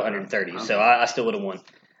 He put up 130. Okay. So I still would have won.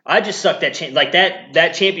 I just sucked that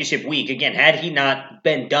that championship week. Again, had he not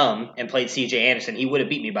been dumb and played C.J. Anderson, he would have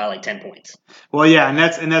beat me by 10 points. Well, yeah, and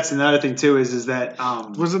that's another thing too is that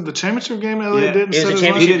was it the championship game? Elliott didn't say his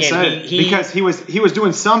line? He didn't say it because he was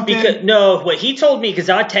doing something. What he told me because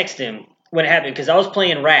I texted him when it happened because I was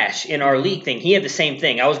playing Rash in our league thing. He had the same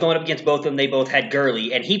thing. I was going up against both of them. They both had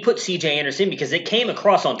Gurley, and he put C.J. Anderson because it came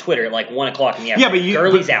across on Twitter at 1 o'clock in the afternoon. Yeah, but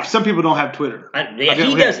Gurley's out. Some people don't have Twitter.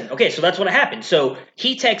 He doesn't. Okay, so that's what happened. So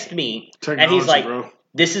he texted me, and he's like,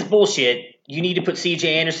 this is bullshit. You need to put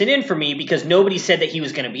C.J. Anderson in for me because nobody said that he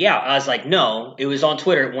was going to be out. I was like, no, it was on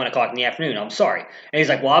Twitter at 1 o'clock in the afternoon. I'm sorry. And he's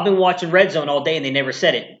like, well, I've been watching Red Zone all day, and they never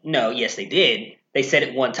said it. No, yes, they did. They said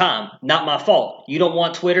it one time. Not my fault. You don't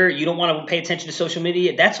want Twitter. You don't want to pay attention to social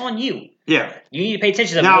media. That's on you. Yeah. You need to pay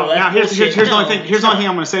attention to that. Now here's the only thing. Here's the only thing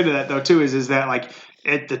I'm going to say to that though too is that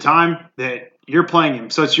at the time that you're playing him,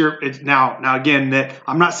 so it's now again that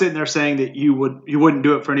I'm not sitting there saying that you wouldn't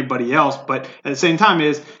do it for anybody else, but at the same time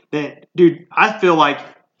is that dude, I feel like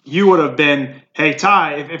you would have been hey,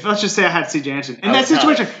 Ty, if let's just say I had C.J. Anderson in that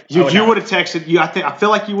situation, you would have texted you. I feel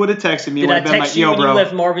like you would have texted me. Did I been text like, you yo, when bro. you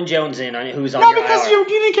left Marvin Jones in? Who's on? No, because you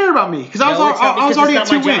didn't care about me. Because I was already at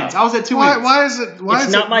 2 wins. I was at 2 wins. Why is it?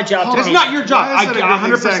 It's not my job. It's not your job.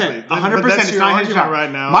 100%. 100%. It's not his job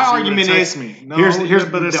right now. My argument is here's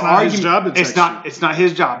but it's the not argument. His job to text It's not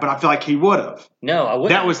his job. But I feel like he would have. No, I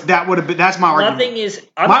wouldn't. That would have been. That's my argument. Nothing is.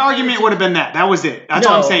 My argument would have been that. That was it. That's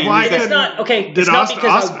all I'm saying. It's not okay. It's not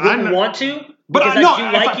because I wouldn't want to. But because no,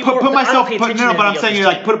 I do like you put more, myself. but I'm saying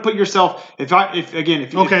like put yourself. If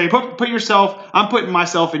put yourself. I'm putting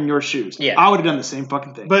myself in your shoes. Yeah. I would have done the same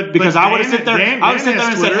fucking thing. Because I would have sit there. I would sit there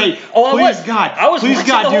and said, "Hey, please God, I was please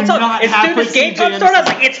God, do not have." As soon as game time started, I was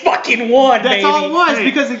like, "It's fucking one." That's all it was.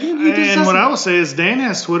 Because again, he just. And what I will say is, Dan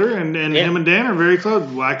has Twitter, and him and Dan are very close.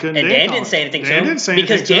 Why couldn't Dan? And Dan didn't say anything to him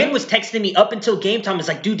because Dan was texting me up until game time. It's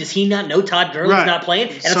like, dude, does he not know Todd Gurley's not playing?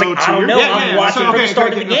 And it's like, I don't know. I'm watching from the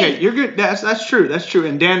start of the game. Okay, you're good. That's true. That's true.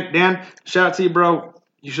 And Dan, shout out to you, bro.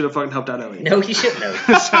 You should have fucking helped out Elliot. No, he shouldn't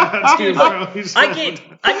have. Dude, I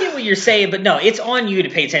get what you're saying, but no, it's on you to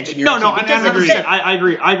pay attention. I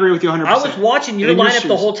agree with you 100%. I was watching your lineup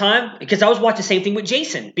the whole time because I was watching the same thing with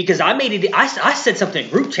Jason because I made it. I said something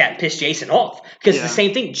in group chat and pissed Jason off because it's the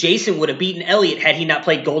same thing. Jason would have beaten Elliott had he not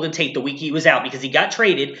played Golden Tate the week he was out because he got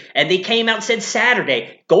traded and they came out and said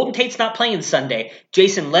Saturday Golden Tate's not playing Sunday.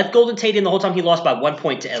 Jason left Golden Tate in the whole time. He lost by 1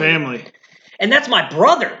 point to Elliott. Family, and that's my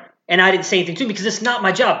brother. And I didn't say anything to him because it's not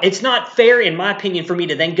my job. It's not fair, in my opinion, for me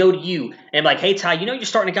to then go to you and be like, hey, Ty, you're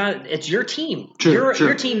starting a guy. It's your team. Your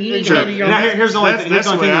team. You need to handle your own. Here's the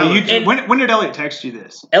only thing. When did Elliot text you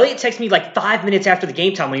this? Elliot texted me like 5 minutes after the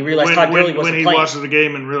game time when he realized Todd Gurley wasn't playing. When he watched the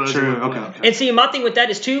game and realized he wasn't playing. And see, my thing with that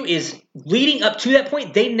is leading up to that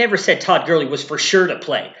point, they never said Todd Gurley was for sure to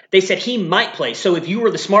play. They said he might play. So if you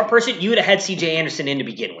were the smart person, you would have had C.J. Anderson in to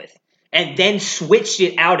begin with. And then switched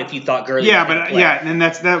it out if you thought Gurley was going to play. And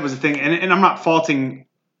that was the thing. And I'm not faulting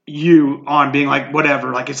you on being like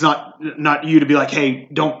whatever. Like it's not you to be like, hey,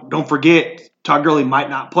 don't forget Todd Gurley might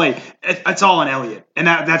not play. It's all on Elliott, and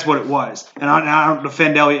that's what it was. And I don't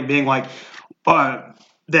defend Elliott being like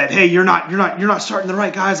that. Hey, you're not starting the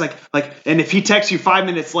right guys. Like, and if he texts you 5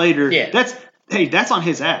 minutes later, that's on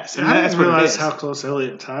his ass. And I that's didn't realize what it is. how close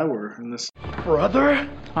Elliott and Ty were in this. Brother,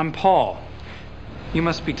 I'm Paul. You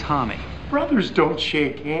must be Tommy. Brothers don't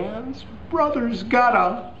shake hands. Brothers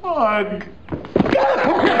gotta hug.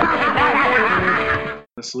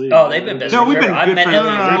 Oh, they've been best. No, we've been good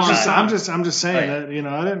friends. I'm just saying that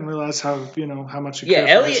I didn't realize how much you care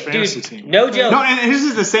for Elliott, his fantasy dude, team. no joke. No, and this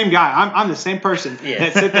is the same guy. I'm the same person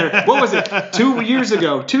that sit there. What was it? 2 years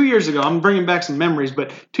ago. 2 years ago. I'm bringing back some memories,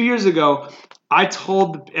 but 2 years ago, I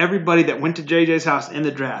told everybody that went to JJ's house in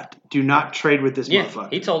the draft, do not trade with this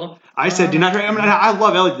motherfucker. He told them. I said, do not trade. I mean, I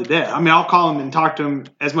love Elliott to death. I mean, I'll call him and talk to him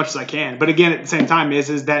as much as I can. But again, at the same time,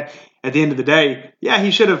 is that at the end of the day,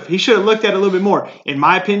 he should have looked at it a little bit more. In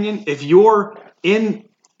my opinion, if you're in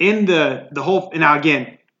the whole – now,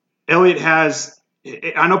 again, Elliott has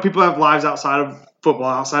 – I know people have lives outside of football,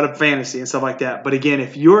 outside of fantasy and stuff like that. But again,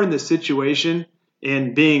 if you're in the situation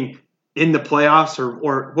in being – in the playoffs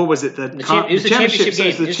or what was it? The championship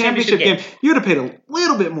game. The championship game. You would have paid a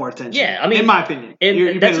little bit more attention. Yeah, I mean, in my opinion,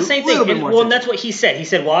 and that's the same thing. And that's what he said. He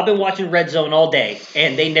said, "Well, I've been watching Red Zone all day,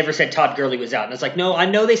 and they never said Todd Gurley was out." And it's like, no, I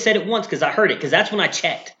know they said it once because I heard it because that's when I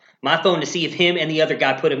checked my phone to see if him and the other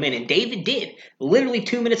guy put him in, and David did. Literally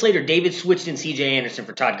 2 minutes later, David switched in C.J. Anderson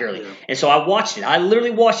for Todd Gurley, and so I watched it. I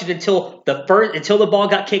literally watched it until the ball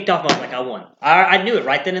got kicked off. I was like, I won. I knew it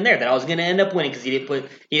right then and there that I was going to end up winning because he didn't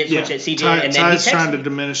switch at C.J. and then Ty's trying to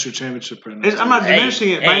diminish your championship right now. I'm not diminishing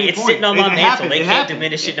it by any it's point. sitting on my mantle. They can't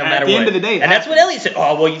diminish it no matter what. At the end of the day, and that's what Elliott said.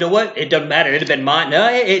 Oh, well, you know what? It doesn't matter. It'd have been mine.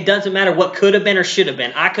 No, it doesn't matter what could have been or should have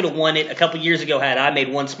been. I could have won it a couple years ago had I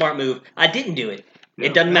made one smart move. I didn't do it.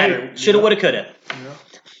 It doesn't matter. Shoulda, woulda, coulda.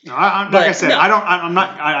 No, like I said,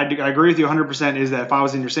 I agree with you 100%. Is that if I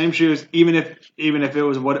was in your same shoes, even if it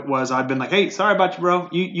was what it was, I'd been like, hey, sorry about you, bro.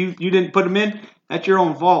 You didn't put him in. That's your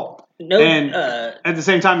own fault. No, and at the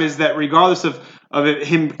same time, is that regardless of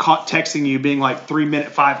him texting you, being like 10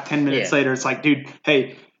 minutes later, it's like, dude,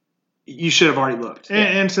 hey. You should have already looked.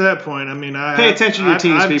 And to that point, I mean, pay attention to your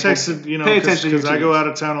teams, people. I've texted, pay attention because I go out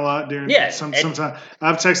of town a lot during sometimes.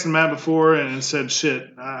 I've texted Matt before and said,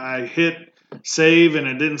 shit, I hit save and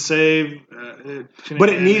it didn't save. But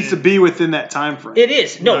it needs to be within that time frame. It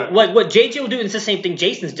is. No, what JJ will do is the same thing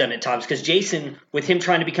Jason's done at times, because Jason, with him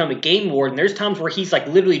trying to become a game warden, there's times where he's like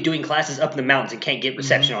literally doing classes up in the mountains and can't get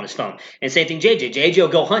reception on his phone. And same thing JJ will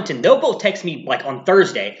go hunting. They'll both text me like on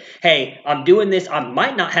Thursday, hey, I'm doing this. I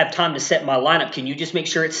might not have time to set my lineup. Can you just make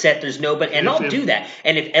sure it's set? There's nobody. And I'll do that.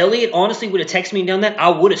 And if Elliott honestly would have texted me and done that, I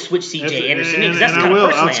would have switched CJ Anderson. And that's I will.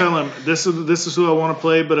 I'll tell him this is who I want to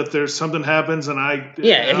play. But if there's something happens and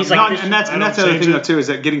and he's like, and that's the other thing though too, is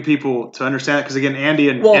that getting people to understand it, because again, Andy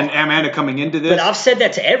and Amanda coming into this. But I've said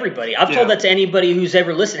that to everybody. I've told that to anybody who's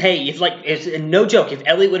ever listened. Hey, it's no joke. If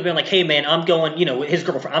Elliott would have been like, hey man, I'm going, with his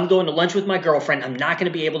girlfriend, I'm going to lunch with my girlfriend. I'm not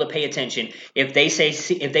going to be able to pay attention. If they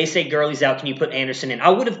say Gurley's out, can you put Anderson in? I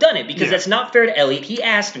would have done it, because that's not fair to Elliott. He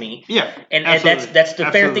asked me. Yeah, and that's the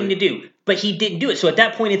fair thing to do. But he didn't do it. So at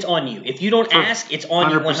that point, it's on you. If you don't ask, it's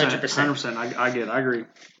on you 100%. 100%. I agree.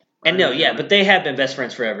 And but they have been best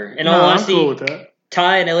friends forever. And all honesty, I'm cool with that.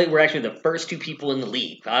 Ty and Elliott were actually the first two people in the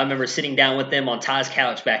league. I remember sitting down with them on Ty's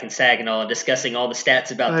couch back in Saginaw and discussing all the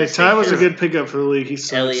stats about this. Ty was a good pickup for the league. He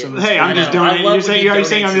sucks. Hey, I'm just donating. Are you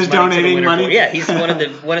saying I'm just donating money? Yeah, he's one of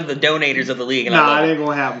the donators of the league. It ain't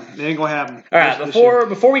gonna happen. All right,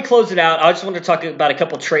 before we close it out, I just want to talk about a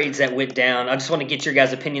couple trades that went down. I just want to get your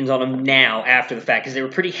guys' opinions on them now after the fact, because they were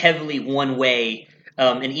pretty heavily one way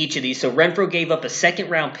in each of these. So Renfrow gave up a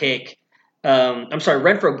second-round pick.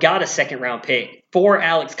 Renfrow got a second-round pick for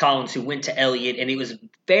Alex Collins, who went to Elliott, and it was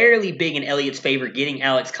fairly big in Elliott's favor getting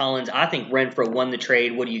Alex Collins. I think Renfrow won the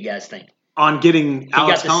trade. What do you guys think? On getting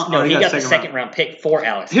Alex Collins? No, he got the second-round pick for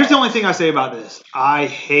Alex Here's Collins. The only thing I say about this. I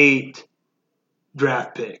hate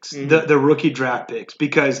draft picks, the rookie draft picks,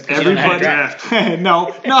 because everybody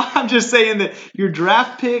no, I'm just saying that your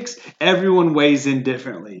draft picks, everyone weighs in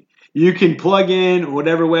differently. You can plug in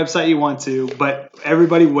whatever website you want to, but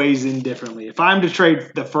everybody weighs in differently. If I'm to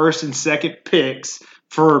trade the first and second picks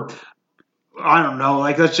for, I don't know,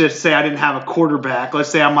 like let's just say I didn't have a quarterback. Let's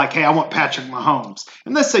say I'm like, hey, I want Patrick Mahomes.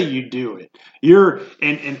 And let's say you do it.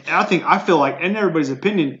 I feel like, in everybody's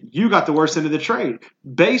opinion, you got the worst end of the trade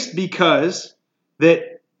because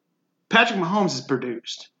that Patrick Mahomes is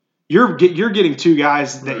produced. You're getting two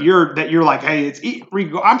guys that you're like, hey,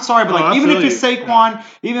 I'm sorry, but even if it's Saquon,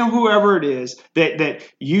 even whoever it is, that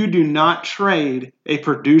you do not trade a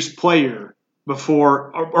produced player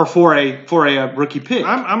before or for a rookie pick.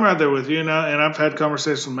 I'm right there with you now, and I've had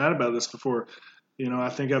conversations with Matt about this before. I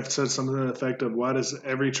think I've said something to the effect of, why does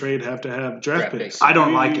every trade have to have draft picks? I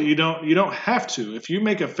don't like it. You don't have to. If you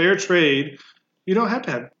make a fair trade, you don't have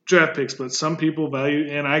to have draft picks, but some people value,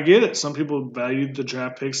 and I get it, some people value the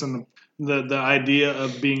draft picks and the idea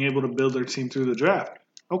of being able to build their team through the draft.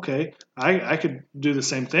 Okay, I could do the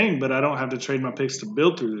same thing, but I don't have to trade my picks to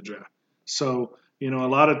build through the draft. So, a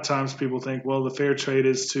lot of times people think, well, the fair trade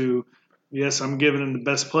is to, yes, I'm giving him the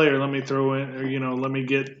best player, let me throw in, or, let me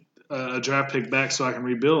get a draft pick back so I can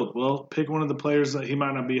rebuild. Well, pick one of the players that he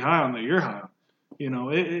might not be high on that you're high on.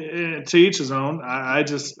 To each his own.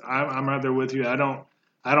 I'm right there with you. I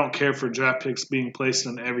don't care for draft picks being placed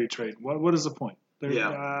in every trade. What is the point?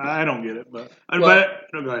 I don't get it, but go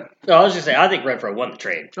ahead. No, I was just saying, I think Renfrow won the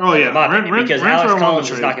trade. Oh yeah, because Alex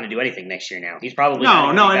Collins is not going to do anything next year. Now he's probably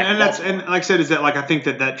and like I said, is that like I think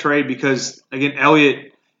that trade, because again,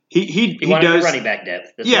 Elliott he wanted does running back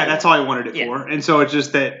depth. That's all he wanted it for, and so it's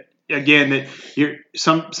just that. Again, that you're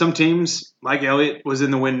some teams like Elliott was in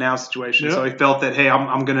the win now situation, so he felt that, hey,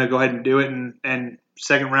 I'm going to go ahead and do it, and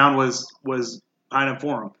second round was high enough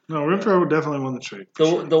for him. No, Renfrow definitely won the trade.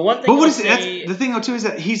 The one thing, the thing though too is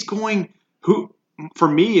that he's going. For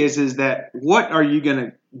me is that what are you going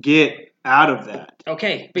to get out of that?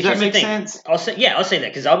 Okay, does that make sense? I'll say that,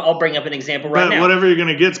 because I'll bring up an example right now. Whatever you're going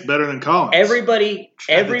to get's better than Collins. Everybody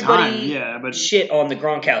shit on the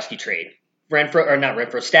Gronkowski trade.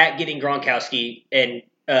 Stat getting Gronkowski and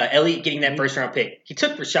Elliott getting that first-round pick. He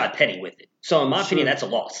took Rashad Penny with it. So, in my opinion, that's a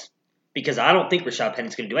loss, because I don't think Rashad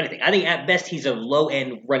Penny's going to do anything. I think, at best, he's a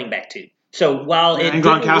low-end running back, too. So, while it didn't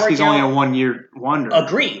work out, Gronkowski's only a one-year wonder.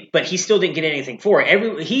 Agreed, but he still didn't get anything for it.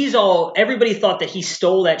 Everybody thought that he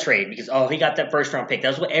stole that trade because, he got that first-round pick.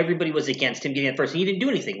 That's what everybody was against, him getting that first. He didn't do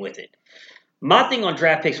anything with it. My thing on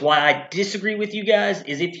draft picks, why I disagree with you guys,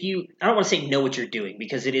 is I don't want to say know what you're doing,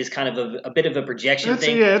 because it is kind of a bit of a projection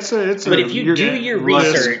thing. But if you do your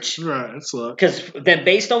research, right, it's luck. Because then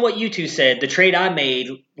based on what you two said, the trade I made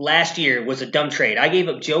last year was a dumb trade. I gave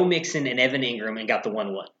up Joe Mixon and Evan Ingram and got the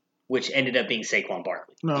 1-1. Which ended up being Saquon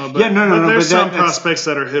Barkley. But there's some prospects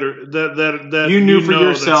that are hitter that you knew for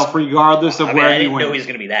yourself, regardless of where I you went. Know he was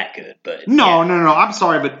going to be that good, but no. I'm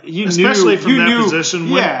sorry, but especially knew, from that knew, position.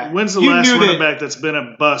 When's the last running back that's been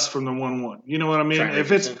a bust from the 1-1? You know what I mean? If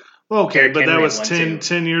it's Okay, but that was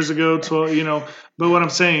 10 years ago, 12, But what I'm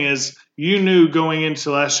saying is you knew going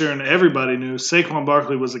into last year, and everybody knew Saquon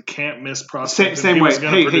Barkley was a can't-miss prospect. Same way.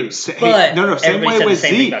 Same way with Zeke. But it ain't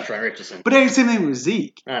the same thing with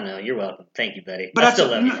Zeke. I know. You're welcome. Thank you, buddy. But I still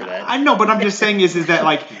love you for that. I know, but I'm just saying is that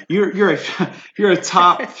like you're a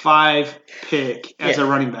top 5 pick as a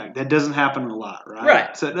running back. That doesn't happen a lot, right?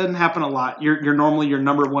 Right. So it doesn't happen a lot. You're normally your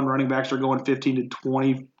number 1 running backs are going 15 to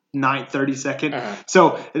 20. 9th, 32nd.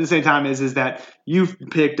 So at the same time is that you've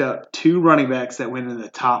picked up 2 running backs that went in the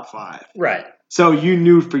top 5. Right. So you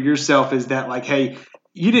knew for yourself is that like, hey,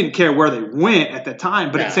 you didn't care where they went at the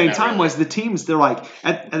time, but at the same time was the teams. They're like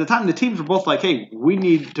at the time the teams were both like, hey, we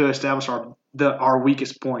need to establish our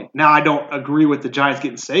weakest point. Now I don't agree with the Giants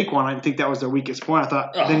getting Saquon. I didn't think that was their weakest point. I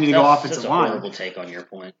thought they need to go offensive line. That's a horrible take on your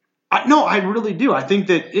point. No, I really do. I think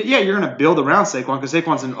that you're going to build around Saquon because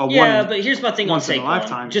Saquon's but here's my thing on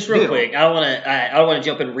Saquon. Just real quick, I don't want to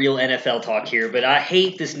jump in real NFL talk here, but I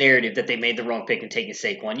hate this narrative that they made the wrong pick in taking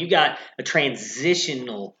Saquon. You got a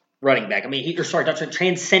transitional running back. I mean,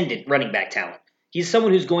 transcendent running back talent. He's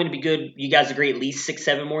someone who's going to be good. You guys agree? At least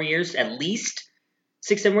 6-7 more years. At least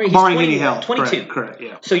 6-7 more years. Barring any help. 22. Correct.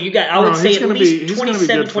 Yeah. So you got. I would say at least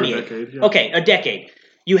 27, 28. Okay, a decade.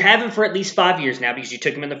 You have him for at least 5 years now because you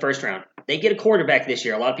took him in the first round. They get a quarterback this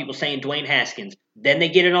year. A lot of people saying Dwayne Haskins. Then they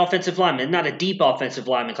get an offensive lineman. Not a deep offensive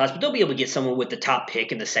lineman class, but they'll be able to get someone with the top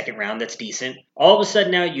pick in the second round that's decent. All of a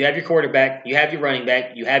sudden now you have your quarterback, you have your running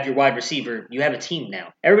back, you have your wide receiver, you have a team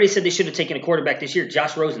now. Everybody said they should have taken a quarterback this year.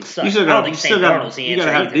 Josh Rosen sucks. I don't think Sam Darnold's the answer. You got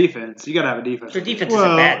to have defense. You got to have a defense. Their defense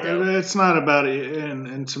isn't bad, though. It's not about it.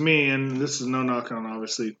 And to me, and this is no knock on,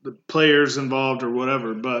 obviously, the players involved or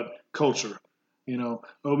whatever, but culture.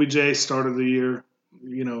 OBJ started the year.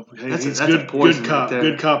 Hey, he's good cop.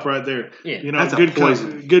 Good cop right there. Yeah, that's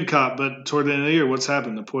good cop. But toward the end of the year, what's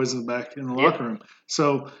happened? The poison's back in the locker room.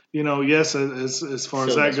 So yes, as far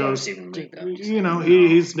as that goes,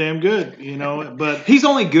 he's damn good. But he's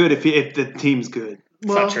only good if the team's good.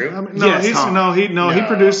 Well, not true. I mean, he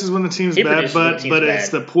produces when the team's bad, but it's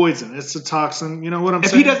the poison. It's the toxin. You know what I'm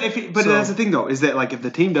saying? But that's the thing though, is that like if the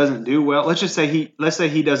team doesn't do well, let's say he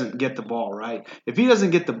doesn't get the ball, right? If he doesn't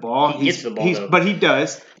get the ball, he gets the ball, but he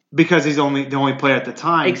does because he's the only player at the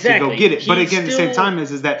time to go get it. But again, at the same time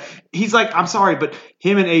is that he's like, I'm sorry, but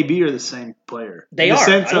him and AB are the same player. They in are. the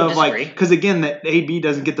sense I don't of disagree. like, because again, that AB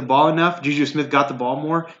doesn't get the ball enough. Juju Smith got the ball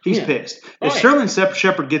more. He's pissed. If Sterling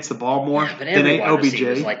Shepard gets the ball more than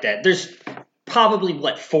OBJ, like that. There's probably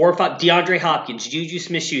 4 or 5. DeAndre Hopkins, Juju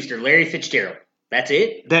Smith-Schuster, Larry Fitzgerald. That's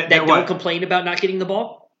it. That don't complain about not getting the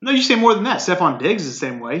ball. No, you say more than that. Stephon Diggs is the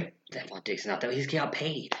same way. Stephon Diggs is not that. He's got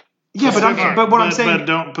paid. Yeah, I'm saying, but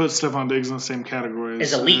don't put Stephon Diggs in the same category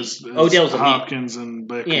as elite. As Odell's Hopkins and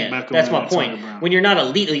Beckham. That's my point. When you're not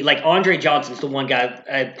elite, like Andre Johnson's the one guy,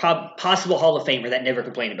 a possible Hall of Famer that never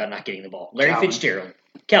complained about not getting the ball. Larry Fitzgerald.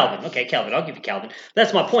 Calvin. Okay, Calvin. I'll give you Calvin.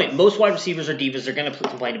 That's my point. Most wide receivers are divas. They're going to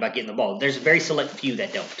complain about getting the ball. There's a very select few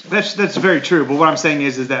that don't. That's very true. But what I'm saying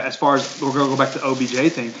is that as far as we're going to go back to the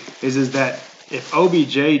OBJ thing, is that if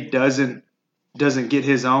OBJ doesn't get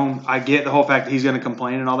his own, I get the whole fact that he's going to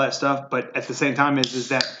complain and all that stuff. But at the same time is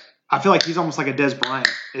that I feel like he's almost like a Dez Bryant.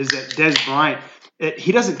 Is that Dez Bryant?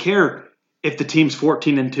 He doesn't care if the team's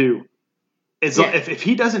 14-2. If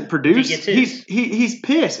he doesn't produce, he's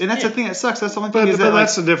pissed, and that's the thing that sucks. That's the only thing. But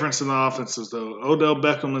that's the difference in the offenses, though. Odell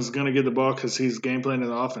Beckham is going to get the ball because he's game planning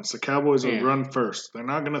the offense. The Cowboys will run first. They're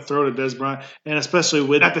not going to throw to Dez Bryant, and especially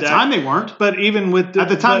with at the time they weren't. But even with at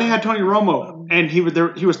the time they had Tony Romo, and he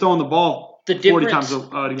was throwing the ball 40 times.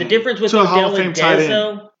 The difference with Odell and Dez,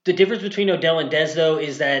 though. The difference between Odell and Dez, though,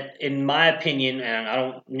 is that, in my opinion, and I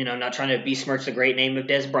don't, I'm not trying to besmirch the great name of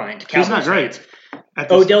Dez Bryant. He's not great.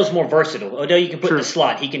 Odell's more versatile. Odell, you can put in the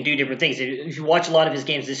slot. He can do different things. If you watch a lot of his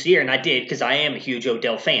games this year, and I did because I am a huge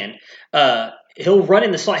Odell fan, he'll run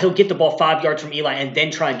in the slot. He'll get the ball 5 yards from Eli and then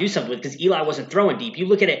try and do something with it because Eli wasn't throwing deep. You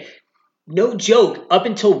look at it, no joke, up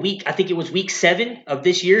until week 7 of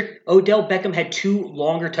this year, Odell Beckham had 2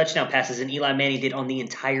 longer touchdown passes than Eli Manning did on the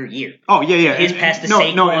entire year. Oh, yeah. His pass to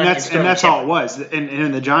Saquon and that's all it was. And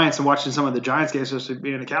in the Giants, and watching some of the Giants games, especially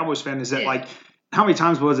being a Cowboys fan, is that like, how many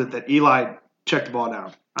times was it that Eli checked the ball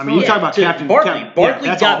down? I mean, you talk about Captain Barkley. Barkley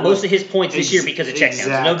got most of his points this year because of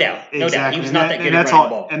checkdowns. No doubt. He was not that good at running the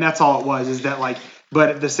ball. And that's all it was. Is that like? But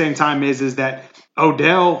at the same time, is that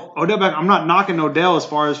Odell Beckham? I'm not knocking Odell as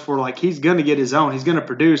far as for like he's going to get his own. He's going to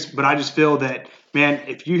produce. But I just feel that, man,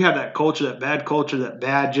 if you have that culture, the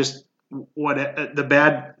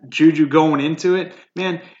bad juju going into it,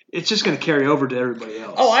 man, it's just going to carry over to everybody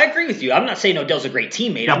else. Oh, I agree with you. I'm not saying Odell's a great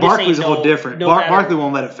teammate. Now, Barkley's a little different. Barkley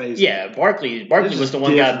won't let it phase him. Yeah, Barkley was the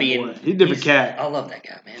one guy being. He's a different cat. I love that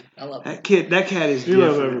guy, man. I love that kid. That cat is he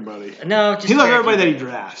different. He loves everybody. No, just he loves everybody that he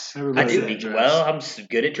drafts. I do. Well, I'm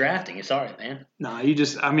good at drafting. It's all right, man. Nah, you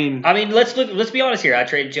just. I mean, let's be honest here. I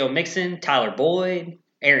traded Joe Mixon, Tyler Boyd,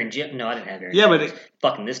 Aaron Jones. No, I didn't have Aaron. Yeah, Jones.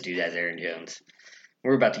 Fucking this dude has Aaron Jones.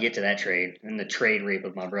 We're about to get to that trade and the trade rape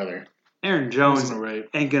of my brother. Aaron Jones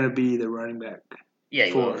ain't gonna be the running back. Yeah,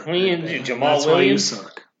 he will. Jamal Williams. Why you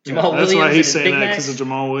suck. Jamal Williams. That's why he's saying that because of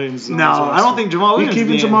Jamal Williams. No, I don't think Jamal Williams. You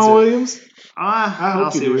keeping Jamal Williams? I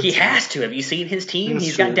hope he has to. Have you seen his team?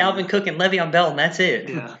 He's got Dalvin Cook and Le'Veon Bell, and that's it.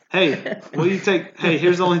 Yeah. Hey, will you take? Hey,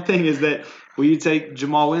 here's the only thing is that will you take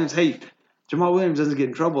Jamal Williams? Hey, Jamal Williams doesn't get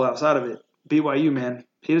in trouble outside of it. BYU, man.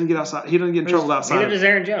 He doesn't get outside. He doesn't get in trouble outside. Neither does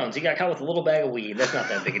Aaron Jones. He got caught with a little bag of weed. That's not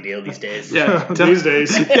that big a deal these days. Yeah, these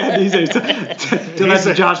days. Yeah, these days. That's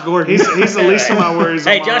Josh Gordon. He's the least of my worries.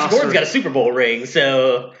 Hey, Josh Gordon's got a Super Bowl ring,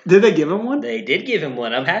 so did they give him one? They did give him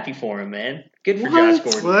one. I'm happy for him, man. Good for Josh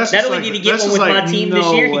Gordon. Well, not only did he get one with my team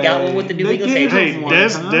this year, he got one with the New England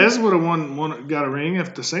Patriots. Hey, Dez would have got a ring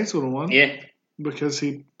if the Saints would have won. Yeah. Because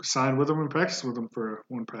he signed with them and practiced with them for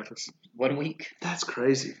one practice. 1 week. That's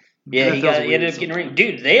crazy. Yeah, he ended up getting a ring.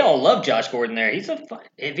 Dude, they all love Josh Gordon there. He's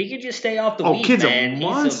if he could just stay off the weed, man,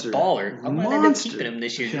 he's a baller. I might end up keeping him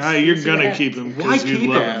this year. Yeah, you're gonna keep him. Why keep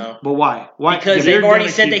him? But why? Why? Because they've already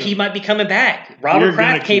said that he might be coming back. Robert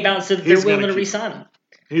Kraft came out and said that they're willing to re-sign him.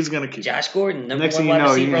 He's gonna keep Josh Gordon, number Next one thing you wide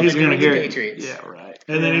know, receiver on he's the New gonna hear England Patriots. Yeah, right.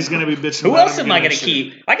 And then he's going to be bitching. Who else am I going to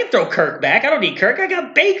keep? I can throw Kirk back. I don't need Kirk. I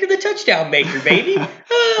got Baker, the touchdown maker, baby. What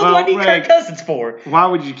do I need Kirk Cousins for? Why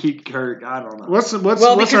would you keep Kirk? I don't know. What's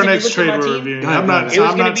our next trade we're reviewing? It was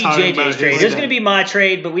going to be JJ's trade. It was going to be my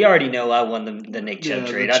trade, but we already know I won the Nick Chubb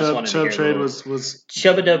trade. I just wanted to hear trade was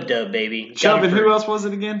Chubba-dub-dub, baby. Chubb, and who else was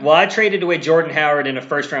it again? Well, I traded away Jordan Howard and a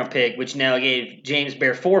first-round pick, which now gave James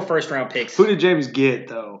Bear 4 first-round picks. Who did James get,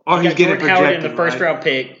 though? Oh, he's getting projected, Howard in the first-round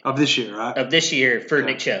pick. Of this year, right? Of this year for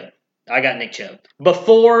Nick Chubb. I got Nick Chubb.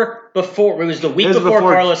 Before it was the week before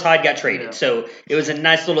Carlos Hyde got traded. Yeah. So it was a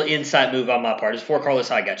nice little inside move on my part. It was before Carlos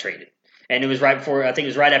Hyde got traded. And it was right before, I think it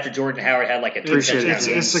was right after Jordan Howard had like a 3-touchdown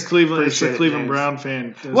game. It's a Cleveland Brown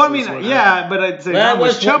fan. Well, I mean, yeah, but I'd say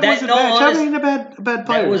Chubb wasn't a bad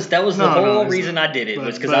player. That was the whole reason I did it,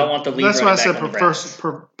 was because I want the lead running back on the Browns. That's why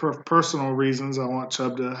I said for personal reasons, I want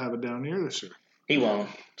Chubb to have a down year this year. He won't.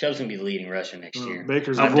 Chubb's going to be the leading rusher next year.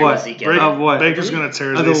 Baker's of what? Baker's going to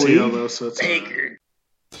tear his ACL, though, so it's Baker.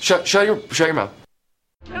 Shut your mouth.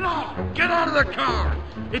 Get out of the car.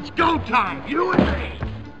 It's go time. You and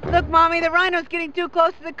me. Look, Mommy, the rhino's getting too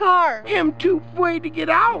close to the car. Him too afraid to get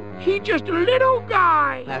out. He's just a little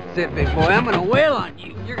guy. That's it, big boy. I'm going to wail on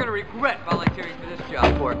you. You're going to regret volunteering for this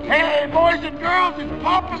job, Porky. Hey, boys and girls, it's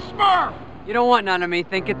Papa Smurf. You don't want none of me.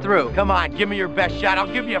 Think it through. Come on, give me your best shot.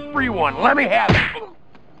 I'll give you a free one. Let me have it.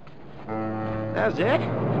 That's it?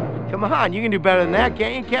 Come on, you can do better than that,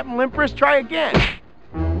 can't you, Captain Limpris? Try again.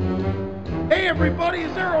 Hey, everybody,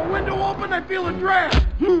 is there a window open? I feel a draft.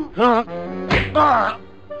 If I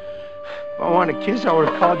wanted a kiss, I would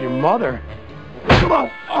have called your mother. Come on.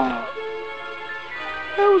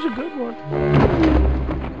 That was a good one.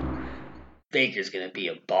 Baker's going to be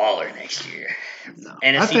a baller next year. No.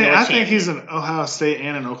 I think he's an Ohio State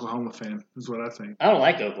and an Oklahoma fan, is what I think. I don't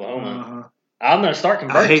like Oklahoma. I'm going to start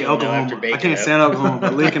converting. I hate Oklahoma. After Baker. I can't stand Oklahoma,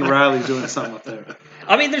 but Lincoln Riley's doing something up there.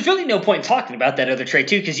 I mean, there's really no point talking about that other trade,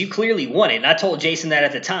 too, because you clearly won it. And I told Jason that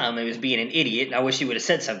at the time. I was being an idiot, and I wish he would have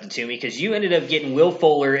said something to me, because you ended up getting Will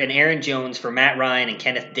Fuller and Aaron Jones for Matt Ryan and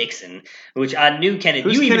Kenneth Dixon, which I knew Kenneth.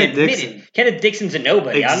 Who's you even Kenneth admitted. Dixon? Kenneth Dixon's a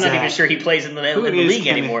nobody. Exactly. I'm not even sure he plays in the league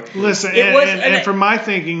anymore. Listen, and for my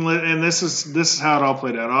thinking, and this is how it all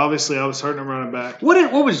played out. Obviously, I was hurting him running back.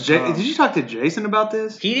 What was did you talk to Jason about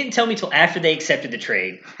this? He didn't tell me till after they accepted the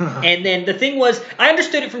trade. And then the thing was, I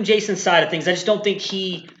understood it from Jason's side of things. I just don't think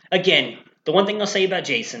again, the one thing I'll say about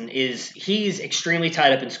Jason is he's extremely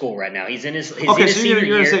tied up in school right now. He's in his senior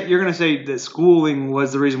year. You're going to say that schooling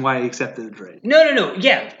was the reason why he accepted the trade. No.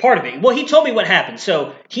 Yeah, part of it. Well, he told me what happened.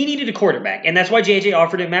 So he needed a quarterback, and that's why JJ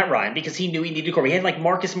offered him Matt Ryan, because he knew he needed a quarterback. He had like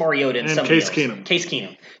Marcus Mariota and somebody else. Case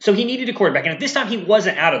Keenum. So he needed a quarterback, and at this time he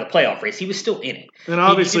wasn't out of the playoff race. He was still in it. And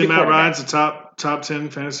obviously Matt Ryan's a top 10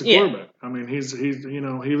 fantasy quarterback. I mean, he's he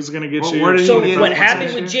was going to get you. So what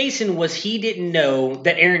happened with Jason was he didn't know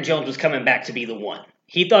that Aaron Jones was coming back to be the one.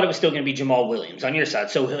 He thought it was still going to be Jamal Williams on your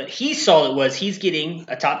side. So what he saw it was he's getting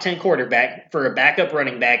a top 10 quarterback for a backup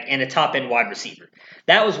running back and a top end wide receiver.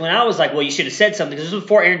 That was when I was like, well, you should have said something, because this was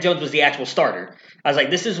before Aaron Jones was the actual starter. I was like,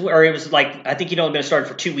 this is where it was like, I think he'd only been a starter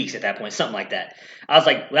for 2 weeks at that point, something like that. I was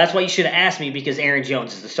like, well, that's why you should have asked me because Aaron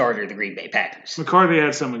Jones is the starter of the Green Bay Packers. McCarthy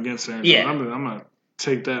had something against Aaron Jones. I'm going to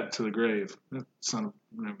take that to the grave.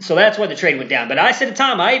 So that's why the trade went down. But I said at the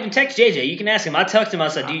time, I even texted JJ. You can ask him. I texted him. I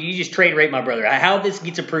said, dude, you just trade rate my brother. How this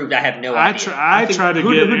gets approved, I have no idea. I tried to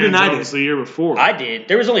get Aaron Jones the year before. I did.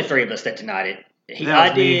 There was only 3 of us that denied it.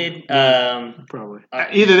 I did. Probably.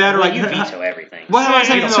 Either that or like you veto everything. Well, I was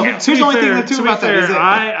saying, who's the only thing too about that is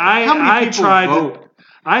that how many people vote?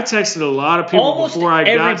 I texted a lot of people Almost before I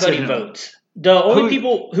got to him. Everybody votes. The only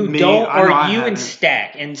people who don't are you and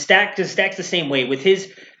Stack. And Stack's the same way with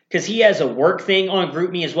his. Because he has a work thing on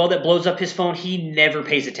GroupMe as well that blows up his phone. He never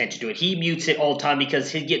pays attention to it. He mutes it all the time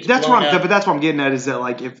because he gets blown up. But that's what I'm getting at is that,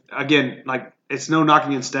 like, if, again, like, it's no knocking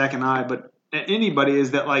against Stack and I, but anybody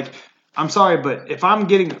is that, like, I'm sorry, but if I'm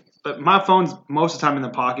getting – my phone's most of the time in the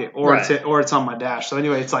pocket or it's on my dash. So,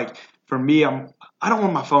 anyway, it's like, for me, I don't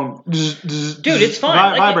want my phone dude, it's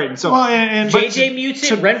fine. Vibrating. So, and JJ mutes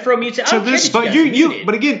it, Renfro mutes it.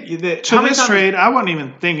 But again, to this trade, I wasn't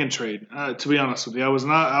even thinking trade. To be honest with you, I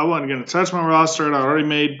wasn't going to touch my roster. I already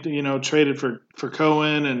made traded for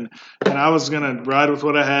Cohen, and I was going to ride with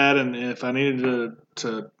what I had. And if I needed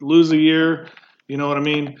to lose a year, you know what I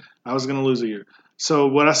mean, I was going to lose a year. So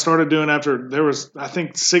what I started doing after there was I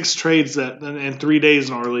think 6 trades that in 3 days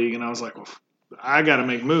in our league, and I was like, well, I got to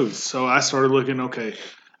make moves. So I started looking, okay,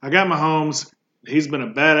 I got Mahomes. He's been a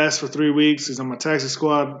badass for 3 weeks. He's on my taxi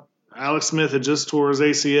squad. Alex Smith had just tore his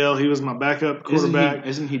ACL. He was my backup quarterback.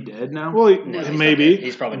 Isn't he dead now? Well, no, maybe.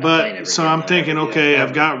 He's probably not playing every so game I'm thinking, okay, Yeah.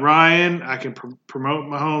 I've got Ryan. I can promote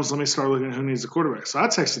Mahomes. Let me start looking at who needs a quarterback. So I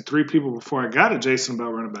texted 3 people before I got to Jason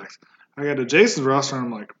about running backs. I got to Jason's roster, and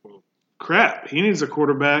I'm like, well, crap. He needs a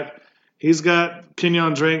quarterback. He's got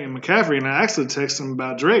Kenyon Drake and McCaffrey, and I actually texted him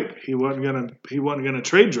about Drake. He wasn't gonna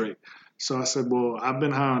trade Drake. So I said, well, I've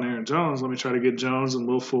been high on Aaron Jones. Let me try to get Jones and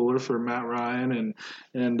Will Fuller for Matt Ryan,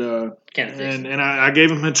 and I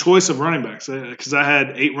gave him a choice of running backs because I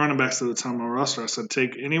had 8 running backs at the time on my roster. I said,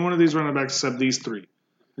 take any one of these running backs except these 3.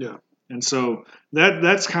 Yeah. And so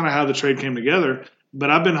that's kind of how the trade came together.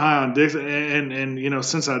 But I've been high on Dixon, and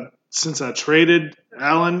since I traded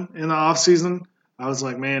Allen in the offseason, I was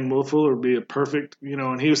like, man, Will Fuller would be a perfect,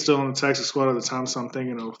 and he was still on the Texas squad at the time. So I'm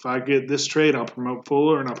thinking, if I get this trade, I'll promote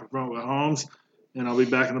Fuller and I'll promote Mahomes, and I'll be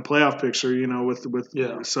back in the playoff picture,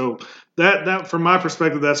 So that from my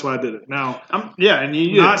perspective, that's why I did it. Now, and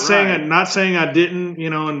you not saying I didn't,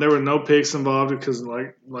 and there were no picks involved because,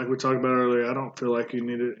 like we talked about earlier, I don't feel like you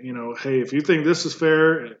need it. Hey, if you think this is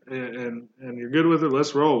fair and you're good with it,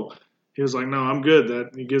 let's roll. He was like, no, I'm good.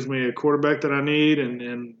 That he gives me a quarterback that I need,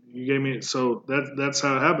 and you gave me it. So that's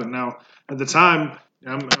how it happened. Now, at the time,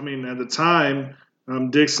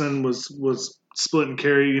 Dixon was splitting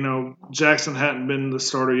carry. Jackson hadn't been the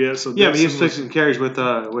starter yet. So yeah, but he was splitting carries with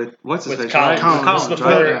what's his name? Collins.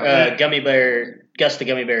 Before Gummy Bear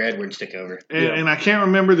Edwards took over. And I can't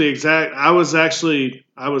remember the exact. I was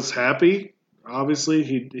happy. Obviously,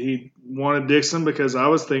 he wanted Dixon because I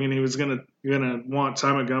was thinking he was gonna want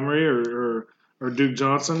Ty Montgomery or Duke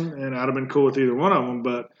Johnson, and I'd have been cool with either one of them.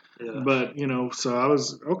 But so I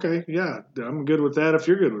was okay. Yeah, I'm good with that if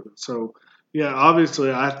you're good with it. So yeah,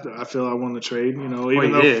 obviously I feel I won the trade.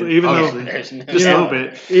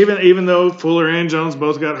 Even though Fuller and Jones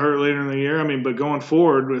both got hurt later in the year. But going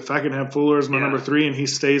forward, if I can have Fuller as my number 3 and he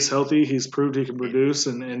stays healthy, he's proved he can produce,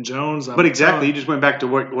 and Jones. But exactly, you just went back to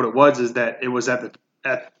what it was. Is that it was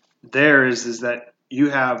is that you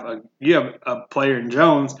have a player in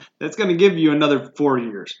Jones that's going to give you another 4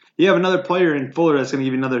 years. You have another player in Fuller that's going to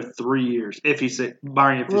give you another 3 years if he stays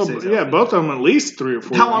healthy. Yeah, both of them at least 3 or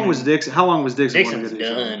 4. How long was Dixon? Dixon's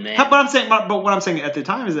done, man. What I'm saying at the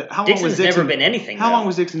time is that how long was Dixon? Never been anything. How long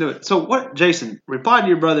was Dixon doing it? So what, Jason? Reply to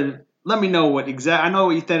your brother. Let me know what I know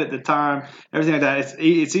what you said at the time, everything like that.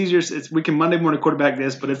 It's easier. We can Monday morning quarterback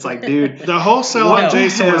this, but it's like, dude, the wholesale on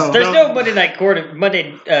Jason was. There's no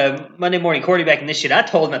Monday morning quarterback in this shit. I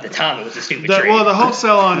told him at the time it was a stupid trade. Well, the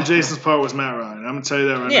wholesale on Jason's part was Matt Ryan. I'm gonna tell you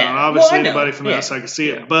that right now. And obviously, anybody from the outside could see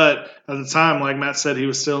it, but at the time, like Matt said, he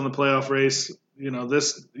was still in the playoff race. He in the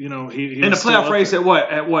playoff race at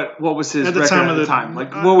what was his record at the time?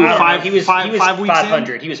 Like what were 5 weeks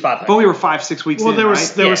 500. in? He was 500. But we were 5-6 weeks in. Well, there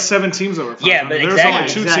were 7 teams that were 500. Yeah, but there was only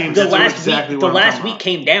 2 teams. The last week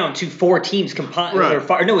came down to 4 teams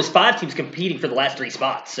it was 5 teams competing for the last 3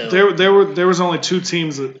 spots. So there was only 2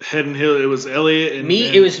 teams that head and hill. It was Elliott and me.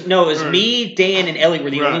 It was me, Dan, and Elliott were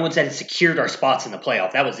the only ones that had secured our spots in the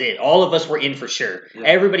playoff. That was it. All of us were in for sure. Yeah.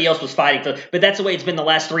 Everybody else was fighting for. But that's the way it's been the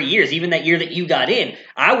last 3 years. Even that year that you got in,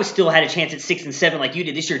 I still had a chance at 6 and 7 like you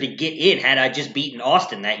did this year to get in. Had I just beaten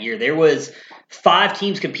Austin that year, there was 5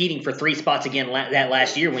 teams competing for 3 spots again that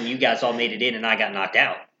last year when you guys all made it in and I got knocked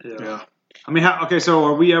out. Yeah. I mean, so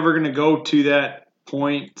are we ever going to go to that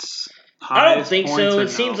points? I don't think so. It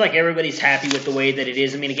seems like everybody's happy with the way that it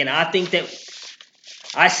is. I mean, again, I think that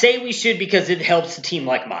I say we should because it helps a team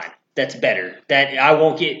like mine. That's better. That I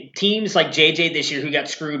won't get teams like JJ this year who got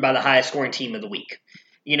screwed by the highest scoring team of the week.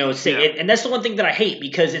 You know, and that's the one thing that I hate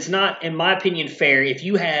because it's not, in my opinion, fair. If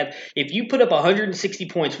you put up 160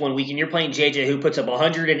 points one week and you're playing JJ who puts up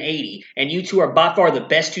 180, and you two are by far the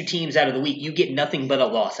best 2 teams out of the week, you get nothing but a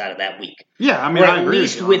loss out of that week. Yeah, I mean, I agree. At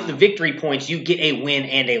least with the victory points, you get a win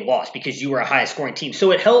and a loss because you were a highest scoring team.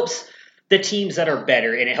 So it helps the teams that are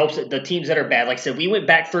better and it helps the teams that are bad. Like I said, we went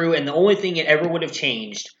back through, and the only thing it ever would have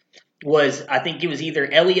changed was I think it was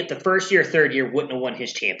either Elliott the first year or third year wouldn't have won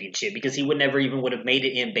his championship because he would never even would have made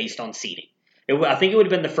it in based on seeding. I think it would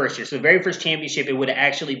have been the first year. So the very first championship, it would have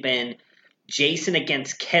actually been Jason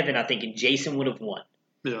against Kevin, I think, and Jason would have won.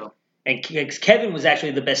 Yeah. And Kevin was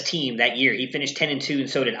actually the best team that year. He finished 10-2, and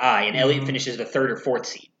so did I. And Elliott finishes the 3rd or 4th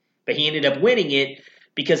seed. But he ended up winning it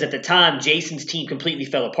because at the time, Jason's team completely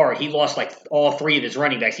fell apart. He lost like all 3 of his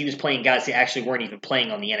running backs. He was playing guys that actually weren't even playing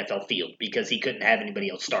on the NFL field because he couldn't have anybody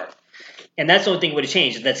else start. And that's the only thing that would have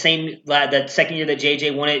changed. That second year that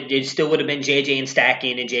JJ won it still would have been JJ and Stack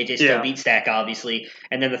in, and JJ still beat Stack, obviously.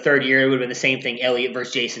 And then the third year, it would have been the same thing, Elliott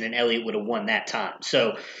versus Jason, and Elliott would have won that time.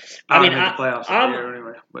 So, I mean, the playoffs that year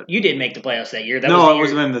anyway. But you didn't make the playoffs that year. It would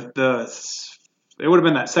have been it would have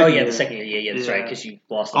been that second year. Oh, yeah, the second year. Yeah, that's right, because you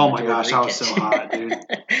lost. Oh, my gosh, I was so hot, dude.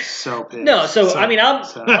 So pissed. No, I mean, I'm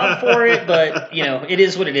for it, but, you know, it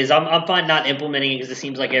is what it is. I'm fine not implementing it because it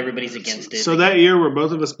seems like everybody's against it. So that year, were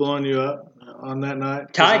both of us blowing you up on that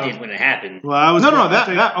night? Ty did when it happened. Well, I was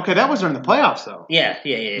that was during the playoffs, though. Yeah.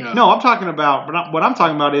 No, I'm talking about, but what I'm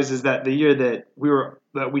talking about is that the year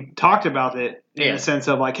that we talked about it in the sense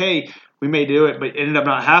of like, hey, we may do it, but it ended up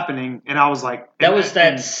not happening. And I was like, that was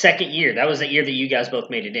that second year. That was the year that you guys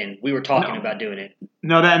both made it in. We were talking about doing it.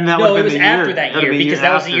 No, it was after that year because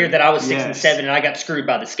that was the year that I was 6 and 7 and I got screwed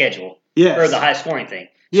by the schedule or the high scoring thing.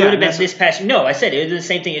 So it would have been this past. No, I said it was the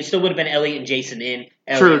same thing. It still would have been Elliott and Jason in.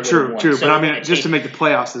 True. So but I mean, just to make the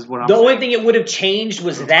playoffs is what I'm saying. The only thing it would have changed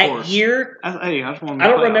was that year. I just want to I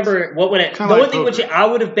don't remember what would it. The only thing which I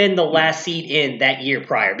would have been the last seed in that year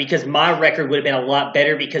prior because my record would have been a lot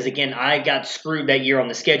better because again I got screwed that year on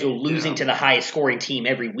the schedule, losing to the highest scoring team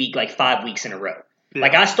every week, like 5 weeks in a row. Yeah.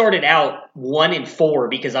 Like I started out 1-4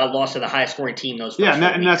 because I lost to the highest scoring team those. And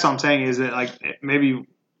that's what I'm saying is that like maybe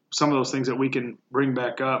some of those things that we can bring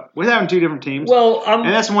back up with having 2 different teams. Well,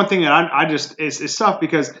 and that's one thing that I just it's tough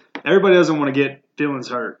because everybody doesn't want to get feelings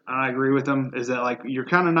hurt. And I agree with them is that like you're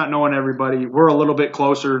kind of not knowing everybody. We're a little bit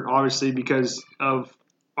closer, obviously, because of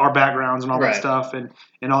our backgrounds and all that stuff and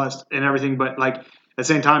all that and everything. But like at the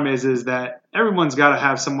same time is that everyone's got to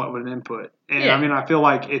have somewhat of an input. And I mean, I feel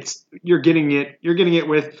like you're getting it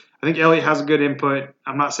with. I think Elliott has a good input.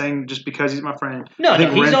 I'm not saying just because he's my friend. No, I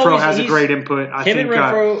think Renfro has a great input. I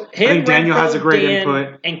think Daniel has a great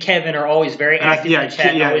input. And Kevin are always very active in the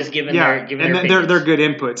chat and always giving their opinions. They're good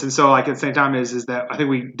inputs. And so like at the same time is that I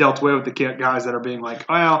think we dealt with the guys that are being like,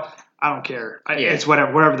 well, I don't care. It's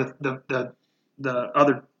whatever the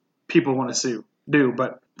other people want to do.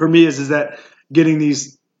 But for me is that getting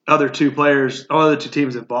these other 2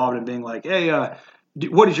 teams involved and being like, hey,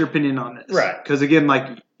 what is your opinion on this? Right. Because again,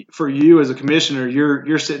 like for you as a commissioner,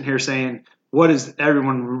 you're sitting here saying, what is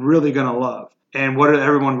everyone really going to love? And what are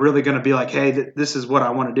everyone really going to be like, hey, this is what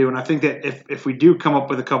I want to do. And I think that if we do come up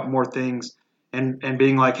with a couple more things and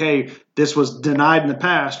being like, hey, this was denied in the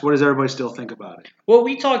past, what does everybody still think about it? Well,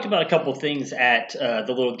 we talked about a couple things at the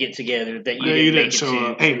little get-together that you didn't show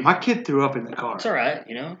up. Hey, my kid threw up in the car. It's all right,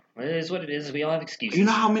 you know. It is what it is. We all have excuses. You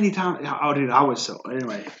know how many times – oh, dude, I was so –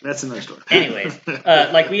 anyway, that's another story. Anyways,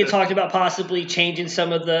 like we had talked about possibly changing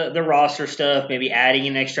some of the roster stuff, maybe adding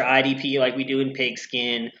an extra IDP like we do in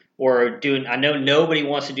Pigskin. Or I know nobody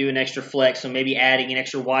wants to do an extra flex, so maybe adding an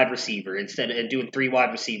extra wide receiver instead of doing 3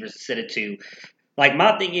 wide receivers instead of 2. Like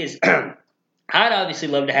my thing is, I'd obviously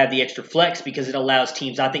love to have the extra flex because it allows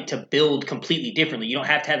teams, I think, to build completely differently. You don't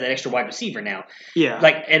have to have that extra wide receiver now. Yeah.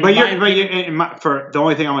 Like, for the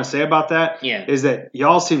only thing I'm going to say about that is that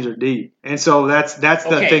y'all's teams are deep, and so that's the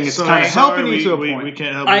thing. It's kind of helping you to a point. We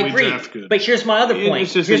can't help. I agree, but here's my other point.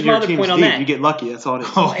 Here's my other point on that. You get lucky. That's all it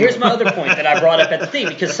is. Here's my other point that I brought up at the thing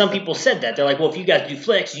because some people said that they're like, well, if you guys do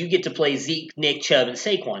flex, you get to play Zeke, Nick Chubb, and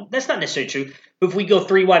Saquon. That's not necessarily true. But if we go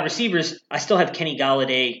 3 wide receivers, I still have Kenny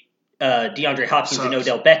Galladay, DeAndre Hopkins, and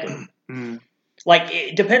Odell Beckham. Like,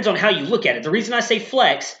 it depends on how you look at it. The reason I say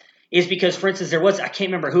flex is because, for instance, I can't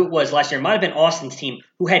remember who it was last year. It might have been Austin's team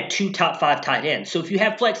who had 2 top 5 tight ends. So if you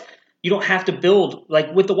have flex, You don't have to build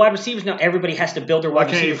like with the wide receivers now. Everybody has to build their wide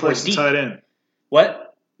receiver for deep. Tight end.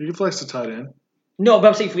 What? You can flex the tight end. No, but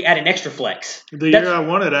I'm saying if we add an extra flex. The year I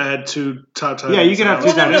won it, I had 2 top tight ends. Yeah, you can have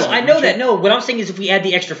 2 tight ends. No, I know that. No, what I'm saying is if we add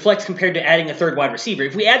the extra flex compared to adding a third wide receiver.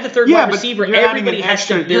 If we add the third wide receiver, everybody has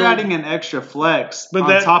to build. You're adding an extra flex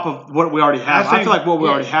on top of what we already have. I feel like what we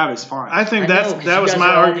already have is fine. I think that was my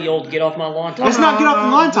argument. The old get off my lawn talk. It's not get off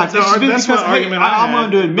the lawn talk. That's my argument.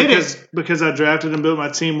 I'm going to admit it. Because I drafted and built my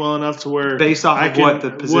team well enough to where based off of what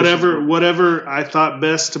the position whatever I thought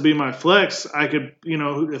best to be my flex, I could,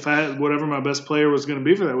 if I had whatever my best player was going to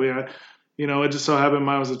be for that week, it just so happened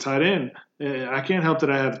mine was a tight end. I can't help that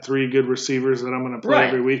I have 3 good receivers that I'm going to play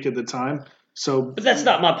every week at the time. But that's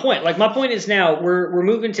not my point. Like my point is now we're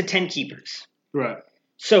moving to 10 keepers. Right.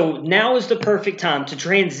 So now is the perfect time to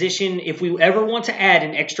transition. If we ever want to add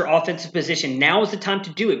an extra offensive position, now is the time to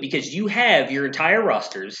do it because you have your entire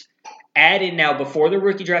rosters. Add in now before the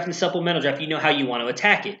rookie draft and supplemental draft, you know how you want to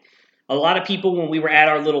attack it. A lot of people, when we were at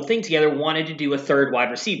our little thing together, wanted to do a third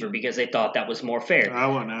wide receiver because they thought that was more fair. I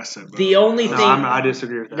wouldn't ask that. The only thing I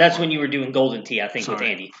disagree with that. That's when you were doing Golden Tee, I think, with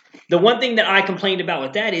Andy. The one thing that I complained about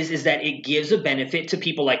with that is that it gives a benefit to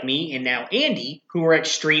people like me and now Andy who are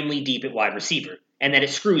extremely deep at wide receiver. And that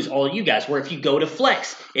it screws all you guys. Where if you go to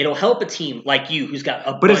flex, it'll help a team like you who's got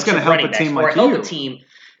a bunch of running backs. Or help a team.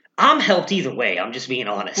 I'm helped either way. I'm just being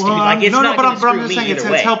honest. Well, like it's not going to screw me either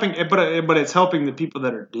way. It's helping, but it's helping the people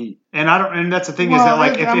that are deep. And that's the thing is that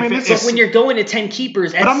like if when you're going to 10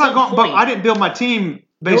 keepers, but I'm not going. But I didn't build my team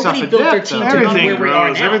based off of built depth. Their team everything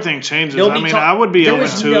grows. Everything changes. I would be open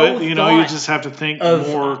to it. You just have to think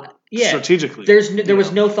more strategically. There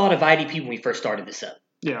was no thought of IDP when we first started this up.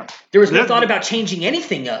 Yeah, there was no thought about changing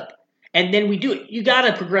anything up. And then we do it. You got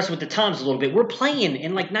to progress with the times a little bit. We're playing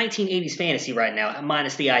in like 1980s fantasy right now,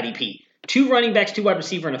 minus the IDP. 2 running backs, 2 wide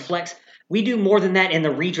receiver, and a flex. We do more than that in the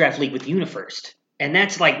redraft league with UniFirst. And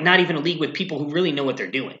that's like not even a league with people who really know what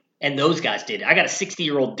they're doing. And those guys did. I got a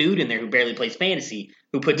 60-year-old dude in there who barely plays fantasy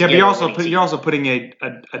who put together you're also putting a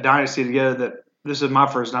dynasty together that this is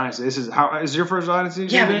my first dynasty. This is your first dynasty?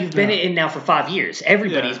 Yeah, but you've been in now for 5 years.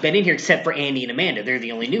 Everybody's been in here except for Andy and Amanda. They're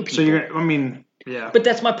the only new people. So yeah. But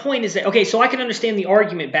that's my point is that, okay, so I can understand the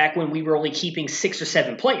argument back when we were only keeping 6 or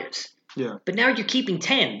 7 players. Yeah. But now you're keeping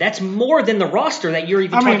 10. That's more than the roster that you're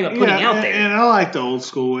even talking about putting out there. And I like the old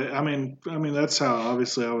school way. I mean, that's how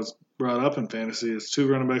obviously I was brought up in fantasy. It's 2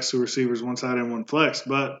 running backs, 2 receivers, 1 tight end, 1 flex.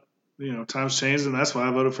 But times changed, and that's why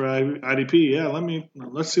I voted for IDP. Yeah,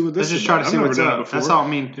 let's see what this is. Let's just try to see what's up. That's all I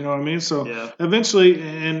mean. You know what I mean? So eventually,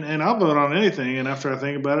 and I'll vote on anything. And after I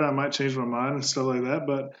think about it, I might change my mind and stuff like that.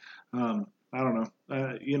 But I don't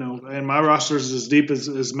know. And my roster is as deep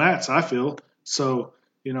as Matt's, I feel. So,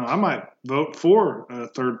 I might vote for a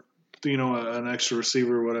third, an extra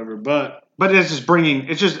receiver or whatever. But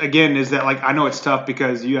again, is that like, I know it's tough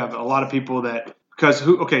because you have a lot of people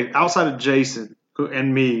outside of Jason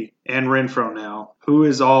and me and Renfro now, who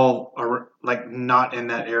is all not in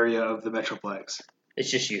that area of the Metroplex. It's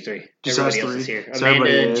just you 3. Just everybody else is here.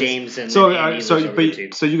 Amanda, James, and Andy.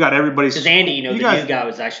 So you got everybody. Because Andy, the new guy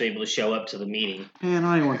was actually able to show up to the meeting. Man,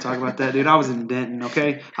 I don't even want to talk about that, dude. I was in Denton,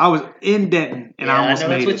 okay? I was in Denton, and I almost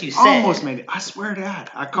made it. That's what you said. Almost made it. I swear to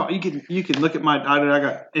God. You can look at my. I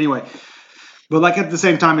got anyway. But like at the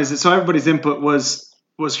same time, so everybody's input was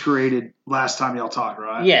created last time y'all talked,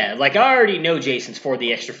 right? Yeah, like I already know Jason's for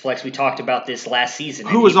the extra flex. We talked about this last season.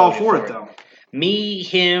 Who was all for it though? Me,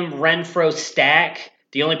 him, Renfro, Stack.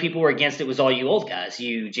 The only people who were against it was all you old guys.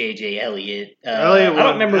 You, JJ, Elliott. I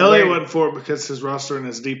don't remember. Elliott wasn't for it because his roster isn't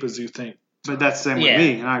as deep as you think. But that's the same with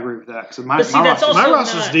me, and I agree with that. So my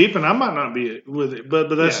roster's deep, and I might not be with it, but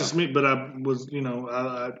that's just me. But I was, I don't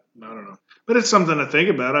know. But it's something to think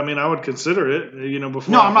about. I mean, I would consider it,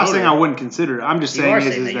 before. No, I'm not saying I wouldn't consider it. I'm just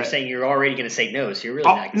saying you're saying you're already going to say no, so you're really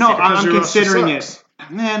not. No, I'm considering it.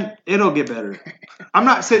 Man, it'll get better. I'm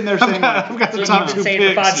not sitting there saying I've got the top 2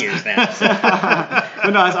 picks. For 5 years now. So. But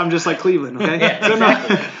no, I'm just like Cleveland, okay? Yeah,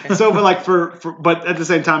 exactly. But like but at the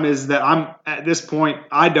same time is that I'm at this point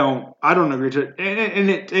I don't agree to it, and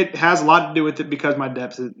it has a lot to do with it because my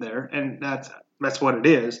depth isn't there, and that's what it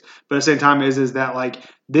is. But at the same time is that like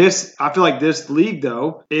this, I feel like this league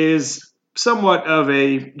though is somewhat of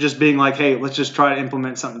a just being like, hey, let's just try to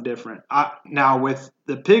implement something different. Now with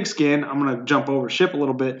the pigskin, I'm going to jump over ship a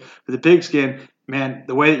little bit. With the pigskin, man,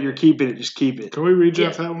 the way that you're keeping it, just keep it. Can we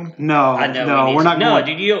redraft that one? No, we're not. No,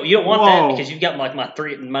 dude, you don't want that because you've got like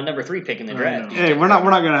my number 3 pick in the draft. Hey, we're not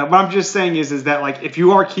going to. What I'm just saying is that like if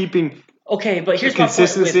you are keeping Okay, but here's the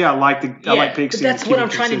consistency. my point I like Pigskin. But that's what I'm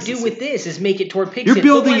trying to do with this is make it toward Pigskin. You're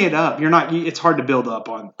building it up. You're not. It's hard to build up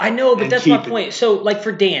on. I know, but that's my point. So, like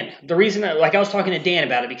for Dan, the reason, I was talking to Dan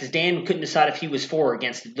about it because Dan couldn't decide if he was for or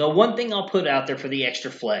against it. The one thing I'll put out there for the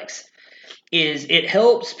extra flex is it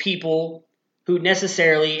helps people who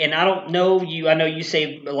necessarily, and I don't know you. I know you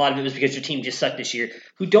say a lot of it was because your team just sucked this year.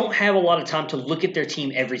 Who don't have a lot of time to look at their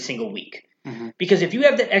team every single week. Mm-hmm. Because if you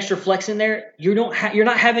have that extra flex in there, you're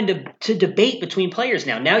not having to debate between players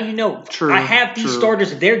now. Now you know I have these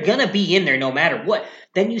starters; they're gonna be in there no matter what.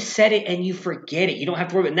 Then you set it and you forget it. You don't have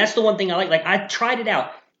to worry about it. And that's the one thing I like. Like I tried it out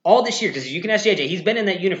all this year because you can ask JJ. He's been in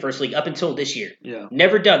that UniFirst League up until this year. Yeah,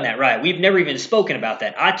 never done that. Right? We've never even spoken about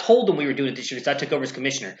that. I told him we were doing it this year because I took over as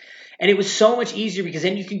commissioner, and it was so much easier because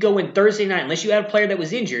then you could go in Thursday night unless you had a player that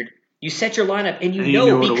was injured. You set your lineup and you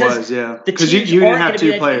know because the teams you didn't have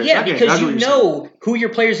two players. Yeah, because you know who your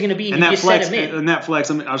players are going to be and you flex, set them in. And that flex,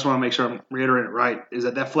 I just want to make sure I'm reiterating it right, is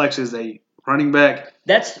that flex is a running back,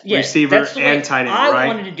 receiver, and tight end, I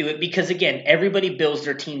wanted to do it because, again, everybody builds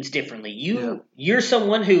their teams differently. You're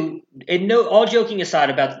someone who, and all joking aside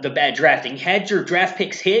about the bad drafting, had your draft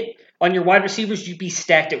picks hit on your wide receivers, you'd be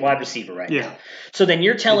stacked at wide receiver right now. So then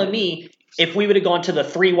you're telling me if we would have gone to the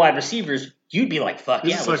 3 wide receivers, you'd be like, fuck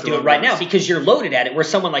yeah, let's do it right now because you're loaded at it. Where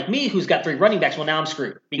someone like me who's got 3 running backs, well, now I'm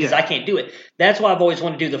screwed because I can't do it. That's why I've always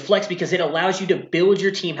wanted to do the flex because it allows you to build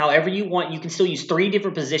your team however you want. You can still use 3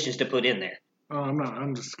 different positions to put in there. Oh, I'm not.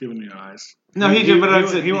 I'm just giving you eyes. No,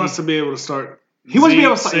 he wants to be able to start. He wants to be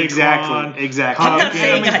able to start. Exactly. I'm not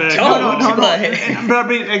saying I don't. No.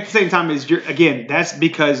 But at the same time, that's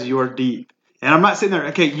because you're deep. And I'm not sitting there.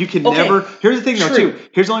 Okay, you can never. Here's the thing, though, too.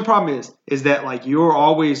 Here's the only problem is that like you're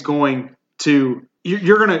always going to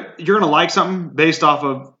you're gonna like something based off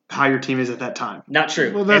of how your team is at that time. Not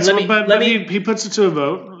true. Well, that's he puts it to a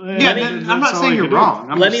vote. I'm not saying you're wrong.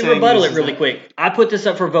 Let me rebuttal it really quick. I put this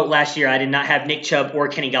up for a vote last year. I did not have Nick Chubb or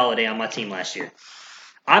Kenny Golladay on my team last year.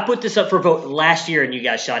 I put this up for a vote last year, and you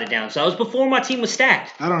guys shot it down. So I was before my team was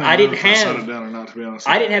stacked. I didn't have. Shot it down or not, to be honest.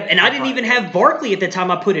 I didn't even have Barkley at the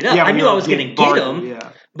time I put it up. I knew I was going to get him,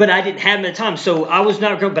 but I didn't have him at the time. So I was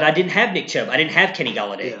not good. But I didn't have Nick Chubb. I didn't have Kenny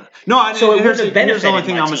Golladay. Yeah. No, so it would have benefited. Here's the only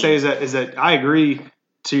thing I'm going to say is that I agree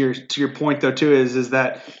to your point though too is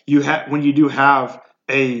that you when you do have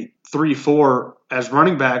a 3-4 as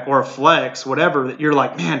running back or a flex whatever that you're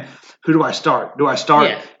like, man, who do I start?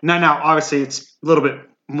 Yeah. Now obviously it's a little bit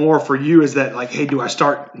more for you is that like, hey, do I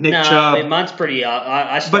start Nick Chubb? No, mine's pretty.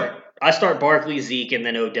 I start Barkley, Zeke, and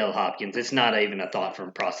then Odell Hopkins. It's not even a thought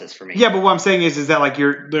process for me. Yeah, but what I'm saying is that like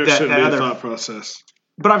there should be a thought process.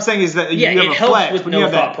 But I'm saying is that you have a flex with no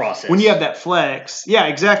thought process. When you have that flex, yeah,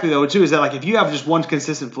 exactly. Though too is that like if you have just one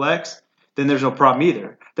consistent flex, then there's no problem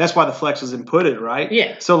either. That's why the flex was inputted, right?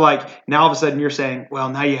 Yeah. So like now all of a sudden you're saying, well,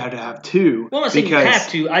 now you have to have 2. Well, I'm not saying you have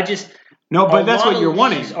to. I just no, but that's what you're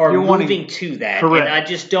wanting. You're moving to that, correct. And I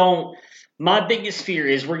just don't. My biggest fear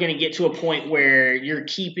is we're going to get to a point where you're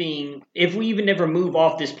keeping – if we even never move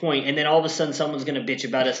off this point and then all of a sudden someone's going to bitch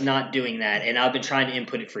about us not doing that, and I've been trying to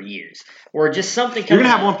input it for years. Or just something – You're going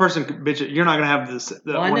to have one person bitch it. You're not going to have this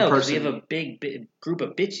well, one person. I know because we have a big group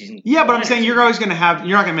of bitches. Yeah, but I'm saying you're always going to have –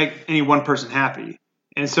 you're not going to make any one person happy.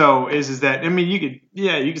 And so is that – I mean, you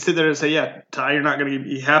could sit there and say, yeah, Ty, you're not going to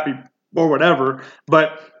be happy or whatever.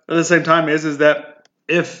 But at the same time is that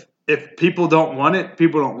if people don't want it,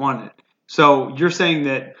 people don't want it. So you're saying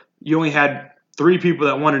that you only had 3 people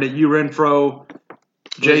that wanted it. You, Renfro,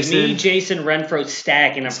 Jason. Me, Jason, Renfro,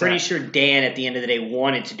 Stack, and I'm pretty sure Dan at the end of the day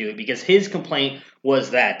wanted to do it because his complaint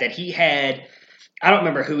was that he had – I don't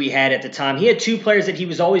remember who he had at the time. He had 2 players that he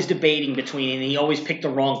was always debating between, and he always picked the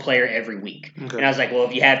wrong player every week. Okay. And I was like, well,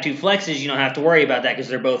 if you have 2 flexes, you don't have to worry about that because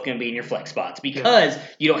they're both going to be in your flex spots because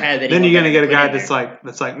you don't have anyone. Then you're going to get a guy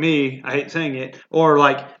that's like me. I hate saying it. Or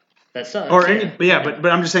like – that sucks. Or but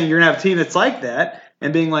I'm just saying you're gonna have a team that's like that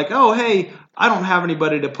and being like, oh hey, I don't have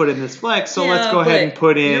anybody to put in this flex, so let's go ahead and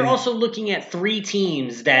put in. You're also looking at 3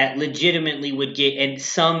 teams that legitimately would get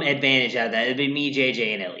some advantage out of that. It'd be me,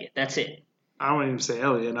 JJ, and Elliot. That's it. I wouldn't even say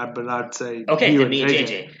Elliot, but I'd say okay, you then me and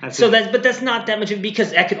JJ. That's not that much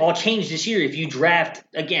because that could all change this year if you draft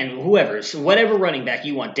again whatever running back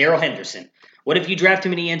you want, Darrell Henderson. What if you draft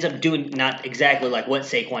him and he ends up doing not exactly like what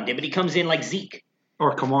Saquon did, but he comes in like Zeke.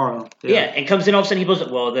 Or Kamara. Yeah, and comes in all of a sudden he goes,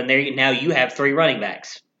 well, then now you have 3 running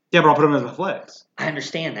backs. Yeah, but I'll put him in the flex. I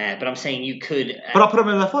understand that, but I'm saying you could. But I'll put him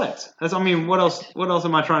in the flex. What else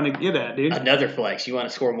am I trying to get at, dude? Another flex. You want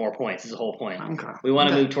to score more points is the whole point. Okay. We want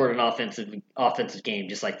to move toward an offensive game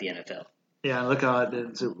just like the NFL. Yeah, look how I did in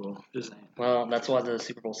the Super Bowl. Just saying. Well, that's why the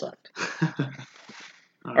Super Bowl sucked.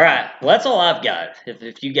 All right. Well, that's all I've got.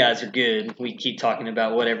 If you guys are good, we can keep talking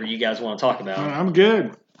about whatever you guys want to talk about. I'm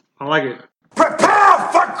good. I like it. Prepare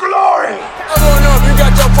for glory! I don't know if you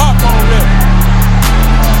got your popcorn ready.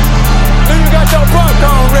 Do you got your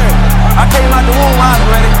popcorn ready? I came out the womb, I was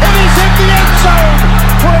ready. And he's hit the end zone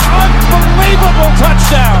for an unbelievable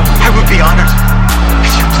touchdown. I would be honored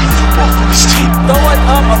if you played football for this team. Throw it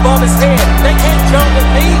up above his head. They can't jump with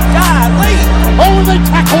me. Golly. Oh, they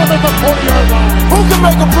tackle him at the 40-yard line. Who can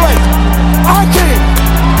make a play? I can.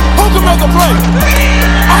 Who can make a play?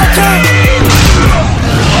 I can.